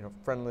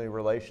friendly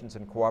relations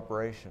and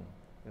cooperation,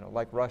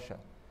 like Russia.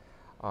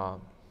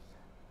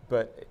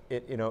 But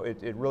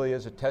it really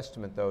is a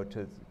testament, though,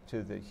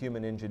 to the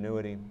human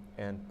ingenuity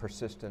and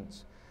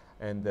persistence,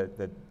 and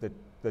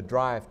the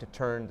drive to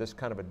turn this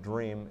kind of a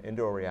dream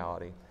into a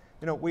reality.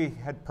 We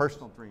had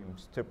personal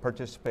dreams to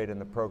participate in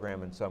the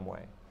program in some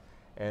way,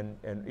 and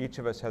each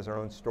of us has our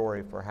own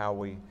story for how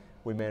we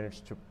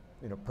managed to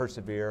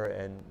persevere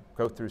and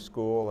go through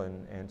school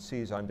and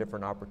seize on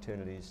different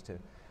opportunities to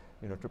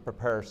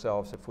prepare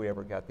ourselves if we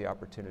ever got the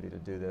opportunity to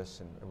do this,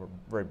 and we're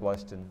very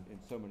blessed in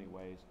so many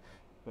ways.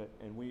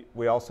 And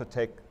we also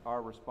take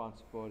our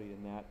responsibility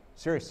in that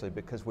seriously,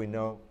 because we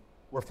know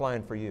we're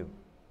flying for you,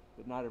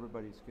 that not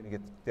everybody's going to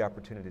get the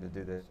opportunity to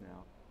do this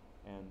now.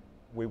 And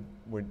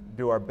we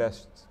do our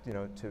best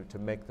to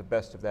make the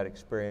best of that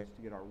experience,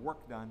 to get our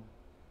work done,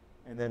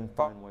 and then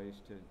find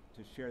ways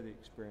to share the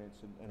experience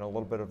and a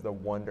little bit of the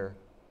wonder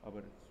of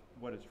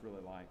what it's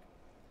really like.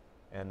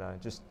 And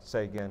just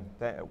say again,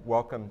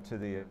 welcome to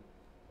the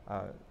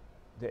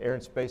Air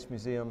and Space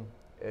Museum.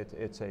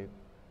 It's a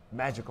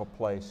magical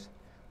place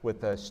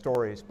with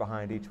stories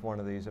behind each one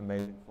of these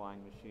amazing flying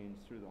machines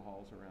through the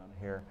halls around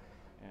here.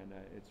 And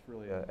it's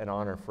really an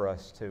honor for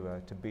us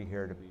to be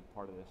here, to be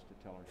part of this,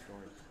 to tell our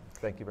stories.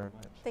 Thank you very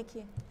much. Thank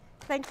you.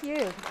 Thank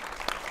you.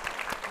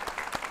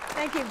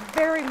 Thank you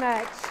very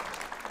much.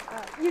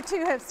 You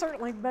two have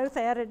certainly both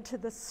added to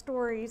the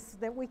stories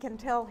that we can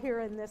tell here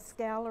in this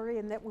gallery,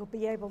 and that we'll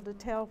be able to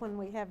tell when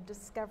we have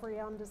Discovery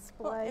on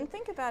display. Well, and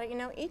think about it,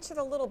 each of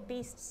the little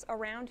beasts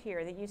around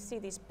here that you see,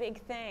 these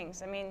big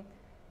things, I mean,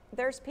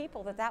 there's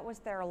people that was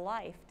their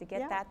life to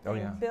get that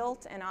thing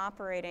built and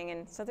operating,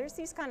 and so there's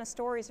these kind of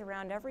stories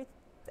around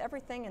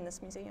everything in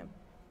this museum.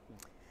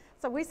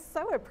 So we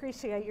so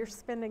appreciate your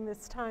spending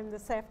this time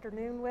this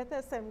afternoon with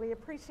us, and we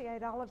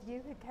appreciate all of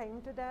you who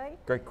came today.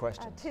 Great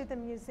questions. To the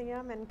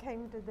museum and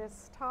came to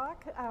this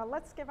talk.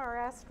 Let's give our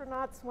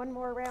astronauts one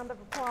more round of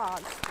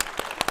applause.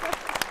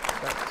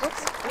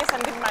 Oops, I guess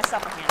I'm giving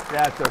myself a hand.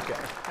 That's okay.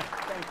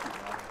 Thank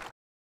you.